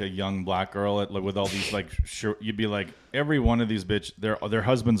being like a young black girl with all these like you'd be like every one of these their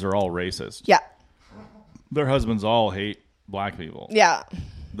husbands are all racist. yeah, Their husbands all hate black people. yeah.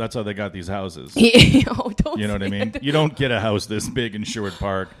 That's how they got these houses. Oh, don't You know what I say mean? that. You don't get a house this big in Sherwood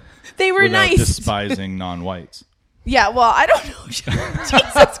Park They were without nice. despising non-whites. Yeah, well, I don't know. Jesus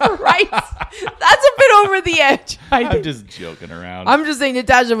Christ, that's a bit over the edge. I'm just joking around. I'm just saying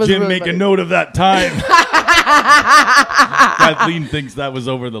Natasha was. Jim, really make a funny. note of that time. Kathleen thinks that was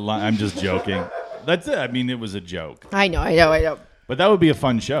over the line. I'm just joking. That's it. I mean, it was a joke. I know. But that would be a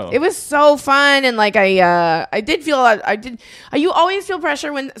fun show. It was so fun, and like I did feel I did. You always feel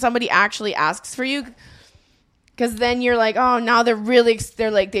pressure when somebody actually asks for you, because then you're like, oh, now they're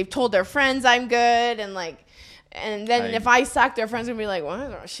like they've told their friends I'm good, and then if I suck, their friends would be like,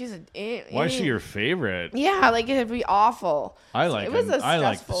 what? She's Why is she your favorite? Yeah, like it'd be awful. I So like it was a I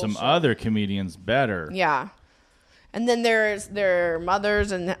like stressful some show. other comedians better. Yeah. And then there's their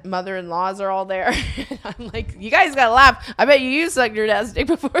mothers and mother-in-laws are all there. I'm like, you guys gotta laugh. I bet you sucked your dad's dick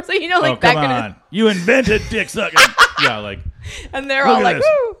before, so like Oh, back come in on. You invented dick sucking. Yeah, like, and they're look all at like, this.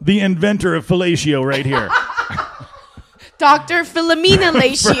 woo. The inventor of fellatio right here. Dr. Philomena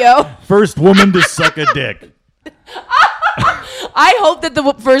Latio. First woman to suck a dick. I hope that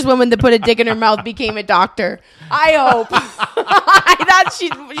the first woman to put a dick in her mouth became a doctor. I hope.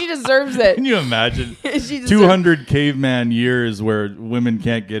 She deserves it. Can you imagine? She deserves- 200 caveman years where women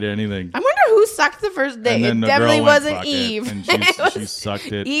can't get anything. I wonder who sucked the first dick. And then It the definitely girl went, wasn't "Fuck it," Eve. and It was- she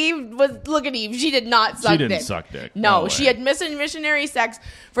sucked it. Eve was, look at Eve. She did not suck dick. She didn't suck dick. No, No she way. had missionary sex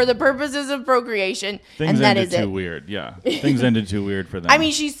for the purposes of procreation. Things and that ended is too it. weird. Yeah. Things ended too weird for them. I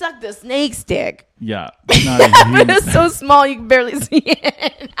mean, she sucked the snake's dick. yeah. Not a But human, it's so small you can barely see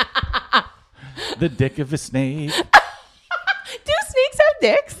it. the dick of a snake. Do snakes have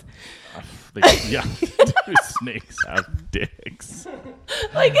dicks? Yeah. Do snakes have dicks?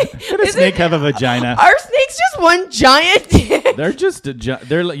 Like, Could a snake have a vagina? Are snakes just one giant dick? They're just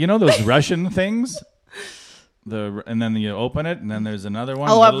they're like, those Russian things. And then you open it, and then there's another one.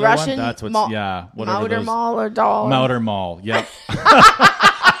 Oh, a littler one. Russian That's what's mall- whatever Mouter those. mall or doll? Mouter mall. Yep.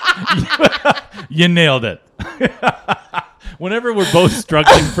 You nailed it. Whenever we're both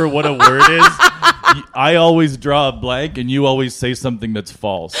struggling for what a word is, I always draw a blank, and you always say something that's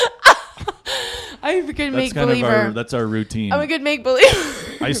false. I'm a good That's make kind of believer. that's our routine. I'm a good make believer.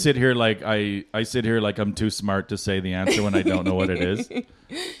 I sit here like I'm too smart to say the answer when I don't know what it is,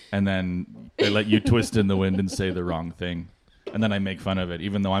 and then I let you twist in the wind and say the wrong thing, and then I make fun of it,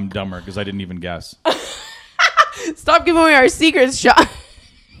 even though I'm dumber because I didn't even guess. Stop giving away our secrets, Sean.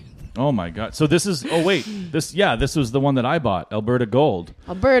 Oh my god! So this is this was the one that I bought, Alberta Gold,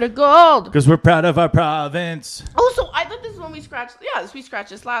 Alberta Gold. because we're proud of our province. Oh, so I thought this is when we scratched. Yeah, we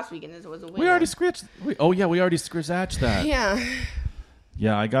scratched this last week, and this was a win. We already scratched. We already scratched that. Yeah,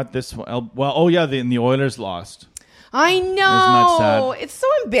 Yeah, I got this one. Well, the Oilers lost. I that know. sad? It's so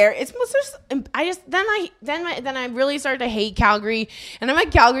embarrassing. Then I really started to hate Calgary, and I'm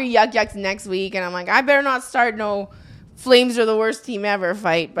at Calgary Yucks next week, and I'm like, I better not start no Flames are the worst team ever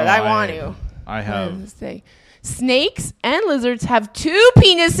fight, but I want to. I have. Say, snakes and lizards have two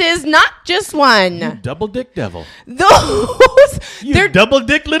penises, not just one. Double dick devil. Those You double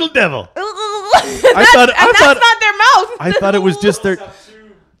dick little devil. that's thought- not their mouth. I thought it was just their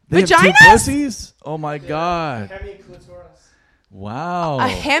they have two Vaginas? pussies. Oh my god! Wow. A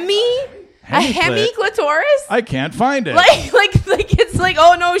hemi. A hemiclitoris? I can't find it. Like it's like,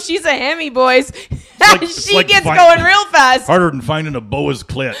 oh no, she's a hemi, boys. She like gets going real fast. Harder than finding a boa's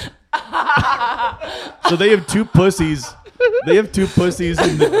clit. So they have two pussies. They have two pussies,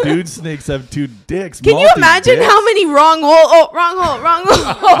 and the dude snakes have two dicks. Can you imagine how many wrong hole? Oh, wrong hole.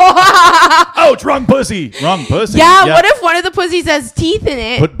 Ouch! Wrong pussy. Wrong pussy. Yeah. What if one of the pussies has teeth in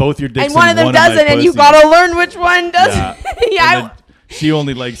it? Put both your dicks and one in of them my doesn't, and you pussy. gotta learn which one doesn't. Yeah. She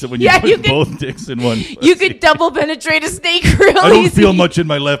only likes it when you put both dicks in one pussy. You could double penetrate a snake really I don't easy. feel much in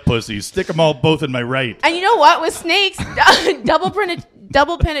my left pussy. Stick them all both in my right. And you know what? With snakes, double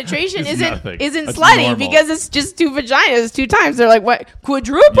penetration isn't That's slutty normal. because it's just two vaginas 2 times. They're like, what?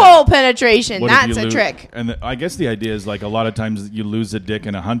 Quadruple penetration. What if That's you a lose- trick. And I guess the idea is like a lot of times you lose a dick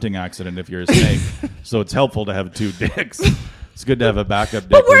in a hunting accident if you're a snake. So it's helpful to have 2 dicks. It's good to have a backup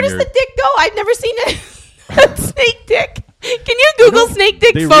dick. But where does the dick go? I've never seen a snake dick. Can you Google snake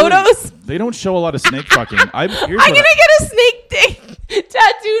dick photos? They don't show a lot of snake fucking. I'm I'm gonna get a snake dick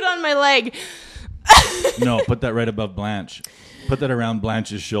tattooed on my leg. No, put that right above Blanche. Put that around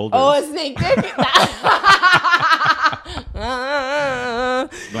Blanche's shoulders. Oh, a snake dick.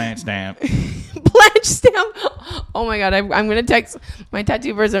 Blanche stamp. Blanche stamp. Oh my god, I'm gonna text my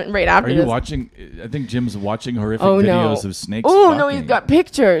tattoo person right after Are this. you watching? I think Jim's watching horrific Oh videos no! of snakes. Oh no, fucking. he's got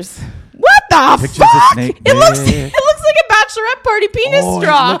pictures. What the Pictures fuck? of snake It looks dick. like a bachelorette party penis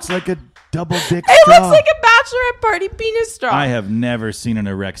straw. It looks like a double dick It straw. looks like a bachelorette party penis straw. I have never seen an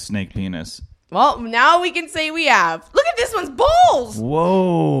erect snake penis. Well, now we can say we have. Look at this one's balls.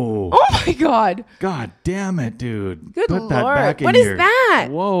 Whoa. Oh my god. God damn it, dude. Good Put that lord. back in What is your- that?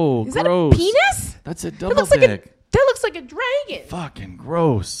 Whoa, Is gross. that a penis? That's a That double looks like dick. that looks like a dragon. Fucking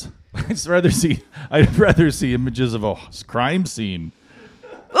gross. I'd rather see images of a crime scene.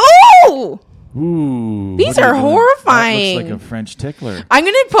 Ooh! Ooh. These what are you doing? horrifying. That looks like a French tickler. I'm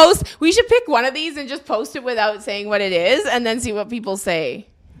gonna post. We should pick one of these and just post it without saying what it is, and then see what people say.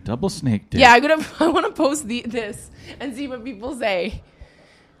 Double snake dick. Yeah, I want to post this and see what people say.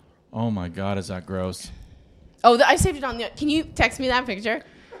 Oh my god, is that gross? Oh, I saved it on the. Can you text me that picture?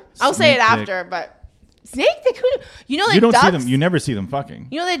 I'll say Snake it dick. after, but snake dick. You know that You don't ducks. see them. You never see them fucking.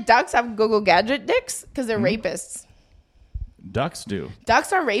 You know that ducks have go-go gadget dicks because they're rapists. Ducks do.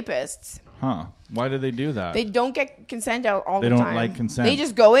 Ducks are rapists. Huh. Why do they do that? They don't get consent out all They the don't time. like consent. They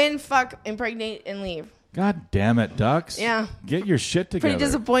just go in, fuck, impregnate, and leave. God damn it, ducks. Yeah. Get your shit together. Pretty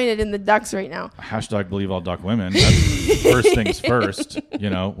disappointed in the ducks right now. Hashtag believe all duck women. That's first things first. You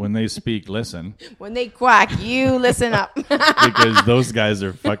know, when they speak, listen. When they quack, you listen up. Because those guys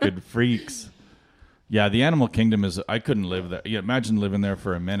are fucking freaks. Yeah, the animal kingdom is. I couldn't live there. Yeah, imagine living there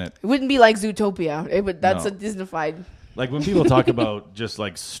for a minute. It wouldn't be like Zootopia. It would. That's No. a Disneyfied. Like when people talk about just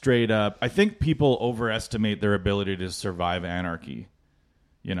like straight up, I think people overestimate their ability to survive anarchy.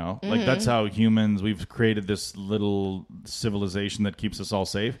 You know, like that's how humans, we've created this little civilization that keeps us all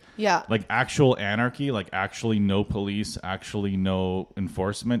safe. Yeah. Like actual anarchy, like actually no police, actually no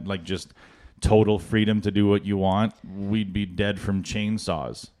enforcement, like just total freedom to do what you want. We'd be dead from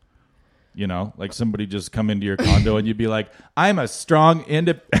chainsaws. You know, like somebody just come into your condo and you'd be like, I'm a strong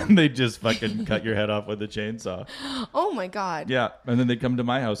independent. And they just fucking cut your head off with a chainsaw. Oh my god. Yeah. And then they come to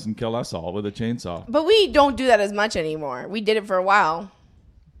my house and kill us all with a chainsaw. But we don't do that as much anymore. We did it for a while.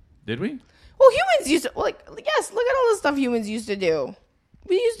 Did we? Well, humans used to yes. Look at all the stuff humans used to do.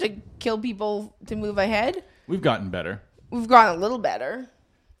 We used to kill people to move ahead. We've gotten better. We've gotten a little better.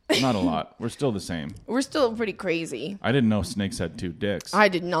 Not a lot. We're still the same. We're still pretty crazy. I didn't know snakes had 2 dicks. I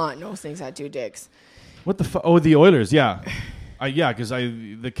did not know snakes had 2 dicks. What the fuck? Oh, the Oilers. Yeah. Yeah, because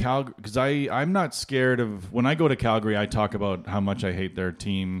I'm not scared of when I go to Calgary. I talk about how much I hate their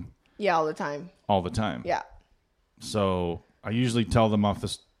team Yeah, all the time. all the time. Yeah. So I usually tell them off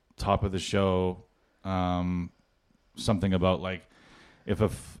the top of the show something about like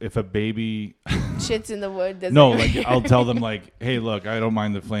if a baby Shits in the wood. no, like I'll tell them like, hey, look, I don't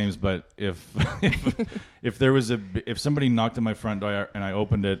mind the flames, but if there was if somebody knocked on my front door and I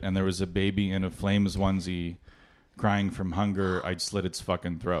opened it and there was a baby in a flames onesie crying from hunger, I'd slit its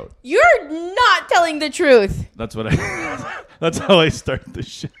fucking throat. You're not telling the truth. That's what that's how I start the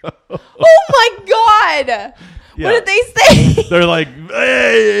show. Oh my god. Yeah. What did they say? They're like,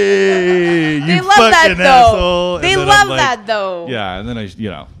 hey, you They love fucking that though. asshole. And They then love I'm like, that though. Yeah, and then I.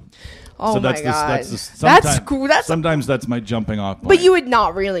 Oh So my that's god. that's sometimes that's my jumping off point. But you would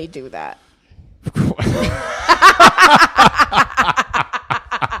not really do that.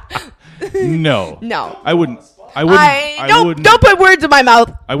 No. No. I wouldn't. Don't put words in my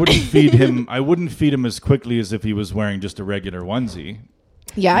mouth. I wouldn't feed him. I wouldn't feed him as quickly as if he was wearing just a regular onesie.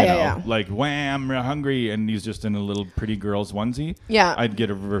 Yeah. Like, wham, we're hungry, and he's just in a little pretty girl's onesie. Yeah. I'd get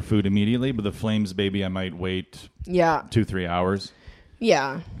her food immediately, but the Flames baby, I might wait 2-3 hours.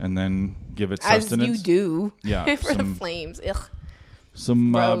 Yeah. And then give it As sustenance. you do. Yeah. For the Flames. Ugh.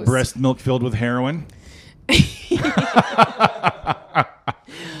 Some breast milk filled with heroin.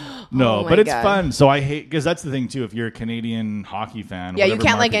 No, but it's fun. So I hate, because that's the thing too. If you're a Canadian hockey fan, you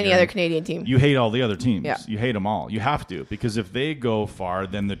can't like any other Canadian team. You hate all the other teams. Yeah. You hate them all. You have to, because if they go far,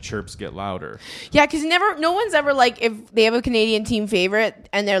 then the chirps get louder. Yeah, because no one's ever like, if they have a Canadian team favorite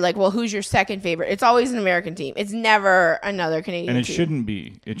and they're like, well, who's your second favorite? It's always an American team. It's never another Canadian team. And it shouldn't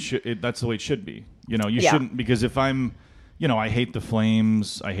be. That's the way it should be. You shouldn't, because if I'm, I hate the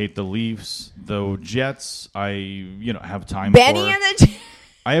Flames. I hate the Leafs. The Jets, I have time Benny for. and the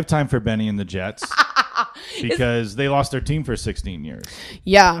I have time for Benny and the Jets because they lost their team for 16 years.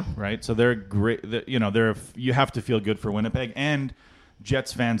 Yeah. Right? So they're great. You have to feel good for Winnipeg. And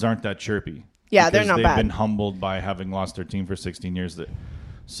Jets fans aren't that chirpy. Yeah, they're not they've bad. They've been humbled by having lost their team for 16 years.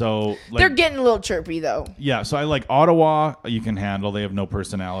 So they're getting a little chirpy, though. Yeah, so I like Ottawa. You can handle. They have no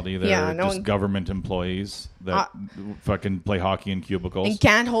personality. They're no just one, government employees that fucking play hockey in cubicles and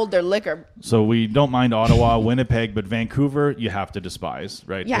can't hold their liquor. So we don't mind Ottawa, Winnipeg, but Vancouver you have to despise,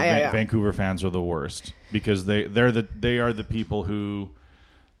 right? Yeah. Vancouver fans are the worst because they are the people who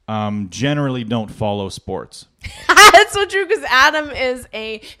generally don't follow sports. That's so true, because Adam is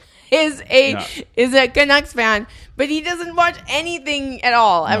a Canucks fan, but he doesn't watch anything at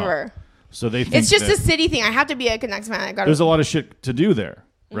all ever. So they think it's just a city thing. I have to be a Canucks fan. There's a lot of shit to do there,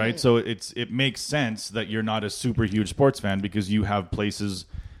 right? So it makes sense that you're not a super huge sports fan because you have places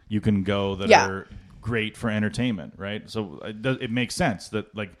you can go that are great for entertainment, right? So it makes sense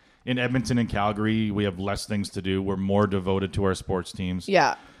that like in Edmonton and Calgary we have less things to do. We're more devoted to our sports teams.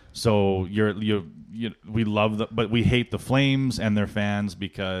 Yeah. So we love but we hate the Flames and their fans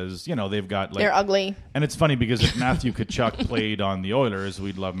because they've got like they're ugly. And it's funny because if Matthew Tkachuk played on the Oilers,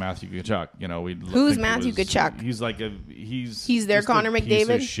 we'd love Matthew Tkachuk. Who's Matthew Tkachuk? He's like he's their Connor McDavid. Piece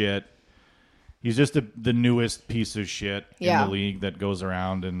of shit. He's just the newest piece of shit in the league that goes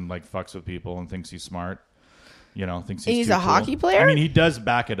around and like fucks with people and thinks he's smart. Thinks he's a cool. hockey player. I mean, he does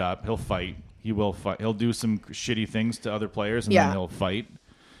back it up. He'll fight. He will fight. He'll do some shitty things to other players and then he'll fight.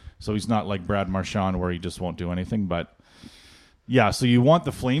 So he's not like Brad Marchand where he just won't do anything. But, yeah, so you want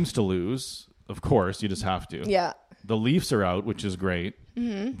the Flames to lose. Of course, you just have to. Yeah. The Leafs are out, which is great.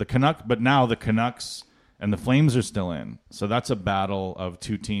 Mm-hmm. But now the Canucks and the Flames are still in. So that's a battle of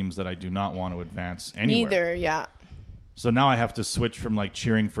two teams that I do not want to advance anywhere. Neither, yeah. So now I have to switch from like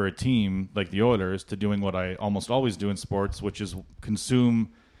cheering for a team like the Oilers to doing what I almost always do in sports, which is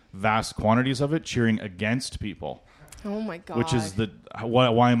consume vast quantities of it, cheering against people. Oh my God. Which is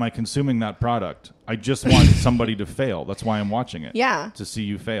why am I consuming that product? I just want somebody to fail. That's why I'm watching it. Yeah. To see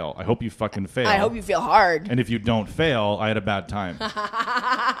you fail. I hope you fucking fail. I hope you feel hard. And if you don't fail, I had a bad time.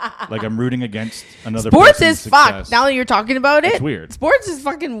 Like I'm rooting against another Sports person's is success. fucked. Now that you're talking about it. It's weird. Sports is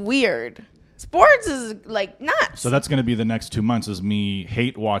fucking weird. Sports is like nuts. So that's going to be the next 2 months is me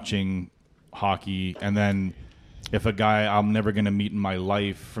hate watching hockey, and then if a guy I'm never going to meet in my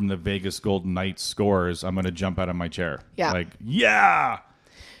life from the Vegas Golden Knights scores, I'm going to jump out of my chair. Yeah. Like,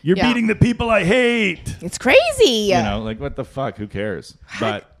 you're beating the people I hate. It's crazy. Like, what the fuck? Who cares?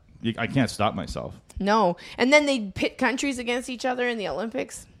 But I can't stop myself. No. And then they pit countries against each other in the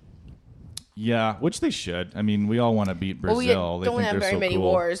Olympics. Yeah, which they should. I mean, we all want to beat Brazil. We don't have very many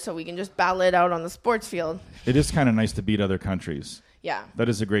wars, so we can just battle it out on the sports field. It is kind of nice to beat other countries. Yeah. That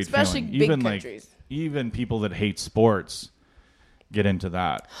is a great Especially feeling. big Even countries. Even people that hate sports get into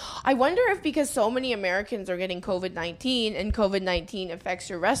that. I wonder if because so many Americans are getting COVID-19 and COVID-19 affects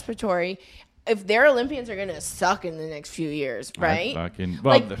your respiratory, if their Olympians are going to suck in the next few years, right?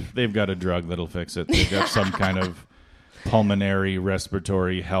 They've got a drug that'll fix it. They've got some kind of pulmonary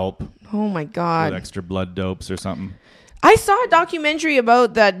respiratory help. Oh my God. With extra blood dopes or something. I saw a documentary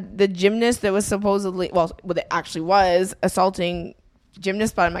about the gymnast that was supposedly, it actually was assaulting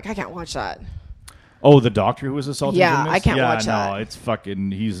gymnasts, but I'm like, I can't watch that. Oh, the doctor who was assaulting gymnasts? I can't watch that. No, it's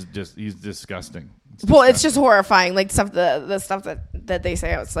fucking, he's disgusting. It's just horrifying. Like the stuff that they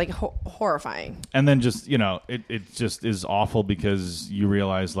say, it's like horrifying. And then just, it just is awful because you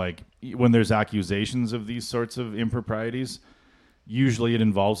realize like when there's accusations of these sorts of improprieties, usually it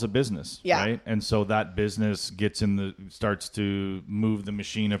involves a business, right? And so that business starts to move the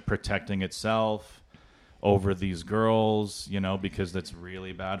machine of protecting itself over these girls, because that's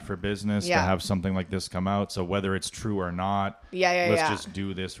really bad for business to have something like this come out. So whether it's true or not, let's just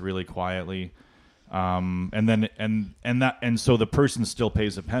do this really quietly. And so the person still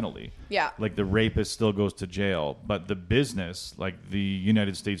pays a penalty. Yeah. Like the rapist still goes to jail, but the business, like the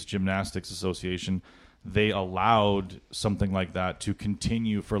United States Gymnastics Association, they allowed something like that to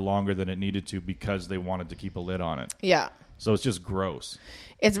continue for longer than it needed to because they wanted to keep a lid on it. Yeah. So it's just gross.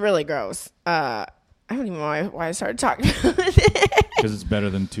 It's really gross. I don't even know why I started talking about it. Because it's better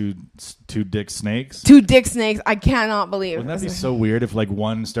than two dick snakes. 2 dick snakes. I cannot believe. Wouldn't that be so weird if like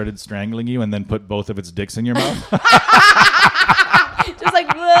one started strangling you and then put both of its dicks in your mouth? Just like,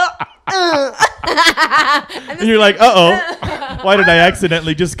 and you're like, uh-oh, why did I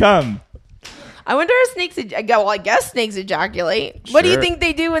accidentally just come? I wonder if snakes, well, I guess snakes ejaculate. What do you Sure. think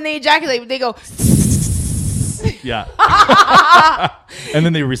they do when they ejaculate? They go, Yeah. And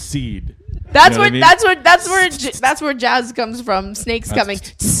then they recede. that's You know where, what I mean? that's where jazz comes from. Snakes coming.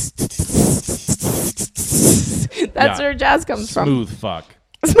 That's where jazz comes from. Smooth fuck.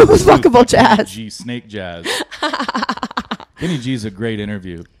 Smooth fuckable jazz. Kenny G, snake jazz. Kenny G's a great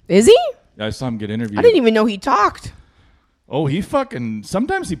interview. Is he? I saw him get interviewed. I didn't even know he talked. Oh, he fucking...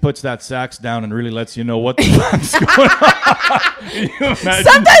 Sometimes he puts that sax down and really lets you know what the fuck's going on. Can you imagine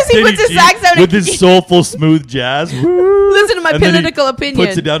Sometimes he Kenny puts his G sax down with and- his soulful smooth jazz. Listen to my And then he political opinion.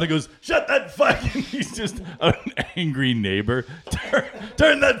 Puts it down and goes, shut that fucking... He's just an angry neighbor.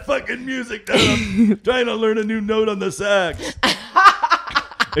 Turn that fucking music down. I'm trying to learn a new note on the sax.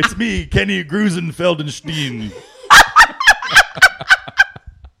 It's me, Kenny Grusenfeldenstein.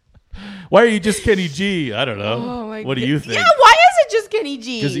 Why are you just Kenny G? I don't know. Oh my what do God. you think? Yeah, why is it just Kenny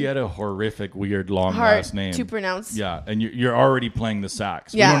G? Because he had a horrific, weird, long Hard last name to pronounce. Yeah, and you're already playing the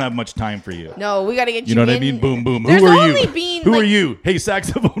sax. Yeah. We don't have much time for you. No, we got to get You know what I in. mean? Boom, boom. There's Who are only you? been, Who like- are you? Hey,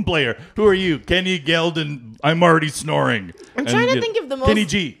 saxophone player. Who are you? Kenny Gelden. I'm already snoring. I'm trying to think of the most Kenny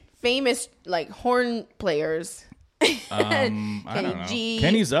G. famous like horn players. I don't know. G.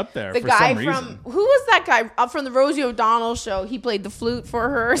 Kenny's up there The for guy some from reason. who was that guy from the Rosie O'Donnell show? He played the flute for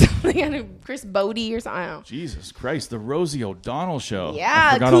her or something. I don't know, Chris Bodie or something. I don't know. Jesus Christ, the Rosie O'Donnell show. Yeah,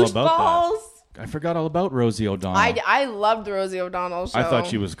 I forgot all Cooch about Balls. that. I forgot all about Rosie O'Donnell. I loved the Rosie O'Donnell show. I thought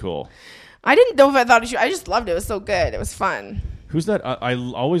she was cool. I didn't know if I thought she. I just loved it. It was so good. It was fun. Who's that? I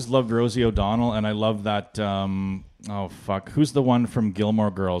always loved Rosie O'Donnell, and I love that. Oh fuck, who's the one from Gilmore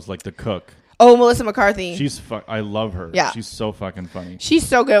Girls, like the cook? Oh, Melissa McCarthy. I love her. Yeah. She's so fucking funny. She's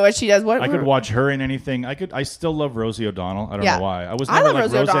so good at what she does. I could watch her in anything. I still love Rosie O'Donnell. I don't Yeah. know why. I was I never love like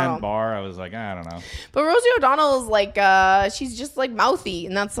Rosie Roseanne O'Donnell. Barr. I was like, I don't know. But Rosie O'Donnell is like, she's just like mouthy,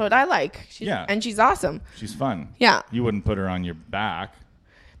 and that's what I like. Yeah. And she's awesome. She's fun. Yeah. You wouldn't put her on your back.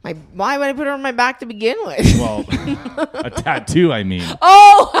 Why would I put her on my back to begin with? Well, a tattoo, I mean.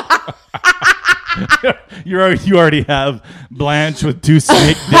 Oh! You already have Blanche with 2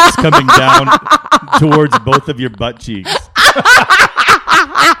 snake dicks coming down towards both of your butt cheeks.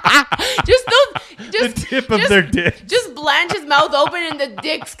 just The tip of their dick. Just Blanche's mouth open and the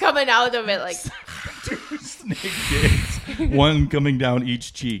dick's coming out of it. Like, 2 snake dicks. One coming down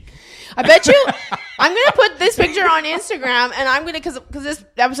each cheek. I bet you, I'm gonna put this picture on Instagram, and I'm gonna because this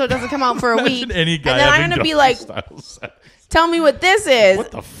episode doesn't come out for a week, Imagine any guy and then I'm having gonna be doggy like, style sex. tell me what this is,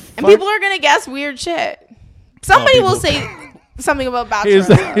 What the fuck? and people are gonna guess weird shit. Somebody people- will say something about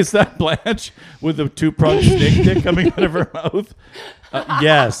Bachelor. Is that Blanche with a 2-pronged snake dick coming out of her mouth?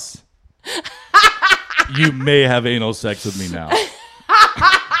 Yes. You may have anal sex with me now.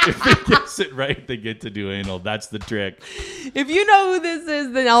 If they guess it right, they get to do anal. That's the trick. If you know who this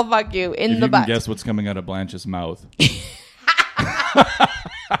is, then I'll fuck you in If the you butt. can guess what's coming out of Blanche's mouth.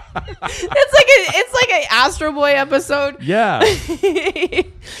 It's like an Astro Boy episode. Yeah. If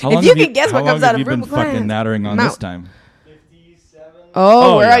you can guess what comes out of How long have you been fucking nattering on this time?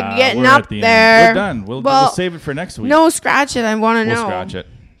 Oh, we're yeah, getting we're up at the there. End. We're done. We'll save it for next week. No, scratch it. I want to We'll know. scratch it.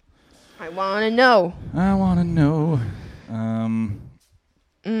 I want to know. I want to know.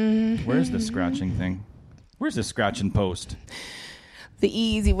 Where's the scratching thing? Where's the scratching post? The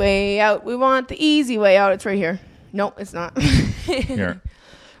easy way out. We want the easy way out. It's right here. No, it's not. Here.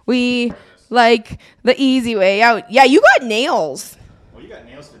 We like the easy way out. Yeah, you got nails. Oh, you got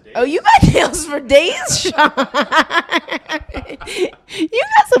nails for days. Oh, you got nails for days, Sean. You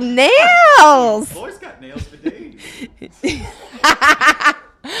got some nails. Boys got nails for days.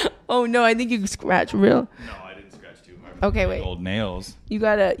 Oh no, I think you scratch real. No, I didn't scratch too hard. Okay, wait. Old nails. You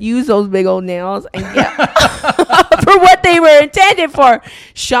gotta use those big old nails and get for what they were intended for,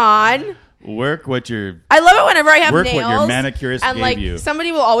 Sean. Work what your I love it whenever I have Work nails. what your manicurist and gave like you.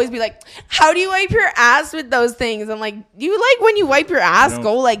 somebody will always be like, "How do you wipe your ass with those things?" I'm like, "Do you like when you wipe your ass don't-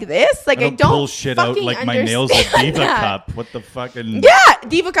 go like this?" Like I don't pull shit out fucking like my nails a understand Diva that. cup. What the fucking? Yeah,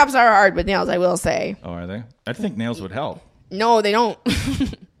 Diva cups are hard with nails. I will say. Oh, are they? I think nails would help. No, they don't.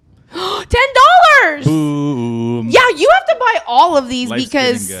 $10. course. Boom. Yeah, you have to buy all of these Life's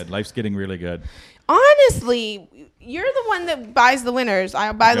because getting good. Life's getting really good. honestly, you're the one that buys the winners.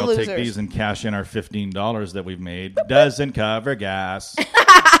 I'll buy the I'll losers. take these and cash in our $15 that we've made. Doesn't cover gas,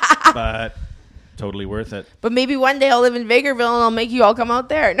 but totally worth it. But maybe one day I'll live in Vegreville and I'll make you all come out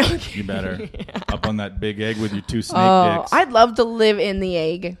there. No, You better. Up on that big egg with your 2 snake dicks. I'd love to live in the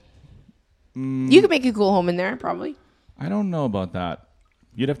egg. You could make a cool home in there, probably. I don't know about that.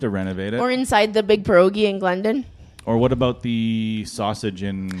 You'd have to renovate it. Or inside the big pierogi in Glendon. Or what about the sausage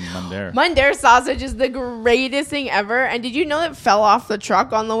in Mundare? Mundare sausage is the greatest thing ever. And did you know it fell off the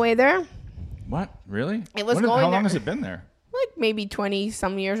truck on the way there? What? Really? It was How going long there. has it been there? Like maybe 20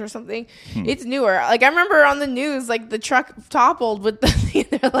 some years or something. It's newer. Like I remember on the news, like the truck toppled with the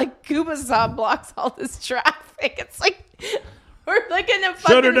they're like Cuba saw blocks all this traffic. It's like we're like in a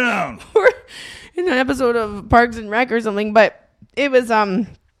fucking, Shut her down. We're in an episode of Parks and Rec or something, but it was funny.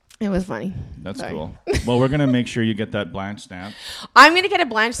 That's Sorry. cool. Well, we're going to make sure you get that blanche stamp I'm gonna get a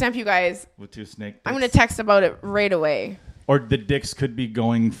blanche stamp, you guys. with 2 snake dicks. I'm gonna text about it right away. Or the dicks could be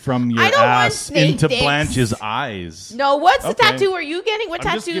going from your I don't want ass snake into dicks. Blanche's eyes. No, what's the Okay. tattoo are you getting? What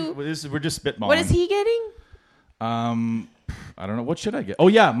I'm just tattoo? we're just spitballing. What is he getting? I don't know. What should I get? Oh,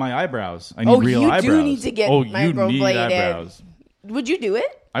 yeah, my eyebrows. I need Oh, real you do eyebrows. need to get you need microbladed. eyebrows. Would you do it?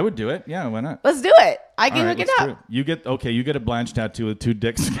 I would do it. Yeah, why not? Let's do it. I can All right, hook it let's up. do You get a Blanche tattoo with 2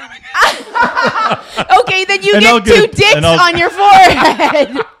 dicks. Okay, then you And I'll get get 2 it- dicks and I'll- on your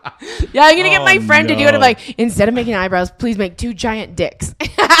forehead. Yeah, I'm gonna get my Oh, friend to do it. I'm no. like, instead of making eyebrows, please make 2 giant dicks.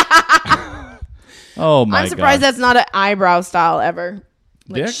 Oh, my God. I'm surprised that's not an eyebrow style ever.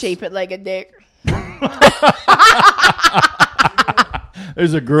 Like Dicks? shape it like a dick.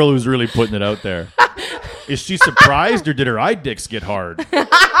 There's a girl who's really putting it out there. Is she surprised or did her eye dicks get hard?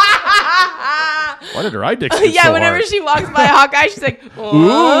 Why did her eye dicks get Yeah, so whenever hard? she walks by Hawkeye, she's like, oh.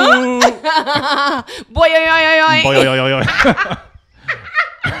 Ooh. Boy, oy, oy, oy, oy. Boy, oy, oy, oy.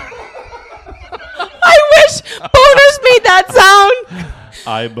 I wish boners made that sound.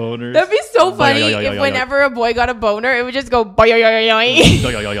 Eye boners. That'd be so funny Boy, oy, oy, oy, if oy, whenever a boy got a boner, it would just go boy, oy, oy, oy, oy.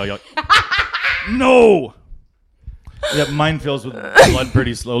 Oy, oy, oy, oy, oy. No. Yeah, mine fills with blood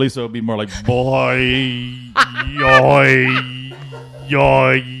pretty slowly, so it'd be more like boy, yoy,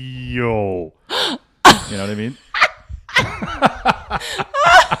 yoy, yo. You know what I mean?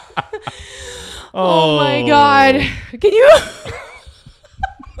 Oh my God. Can you?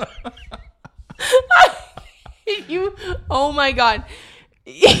 You, oh my God.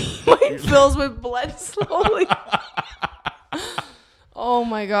 Mine fills with blood slowly. Oh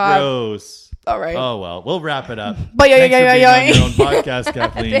my God. Gross. All right. Oh, well. We'll wrap it up. Boy, oy, Thanks oy, for oy, being oy. on your own podcast,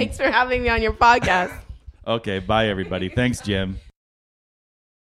 Kathleen. Thanks for having me on your podcast. Okay, bye, everybody. Thanks, Jim.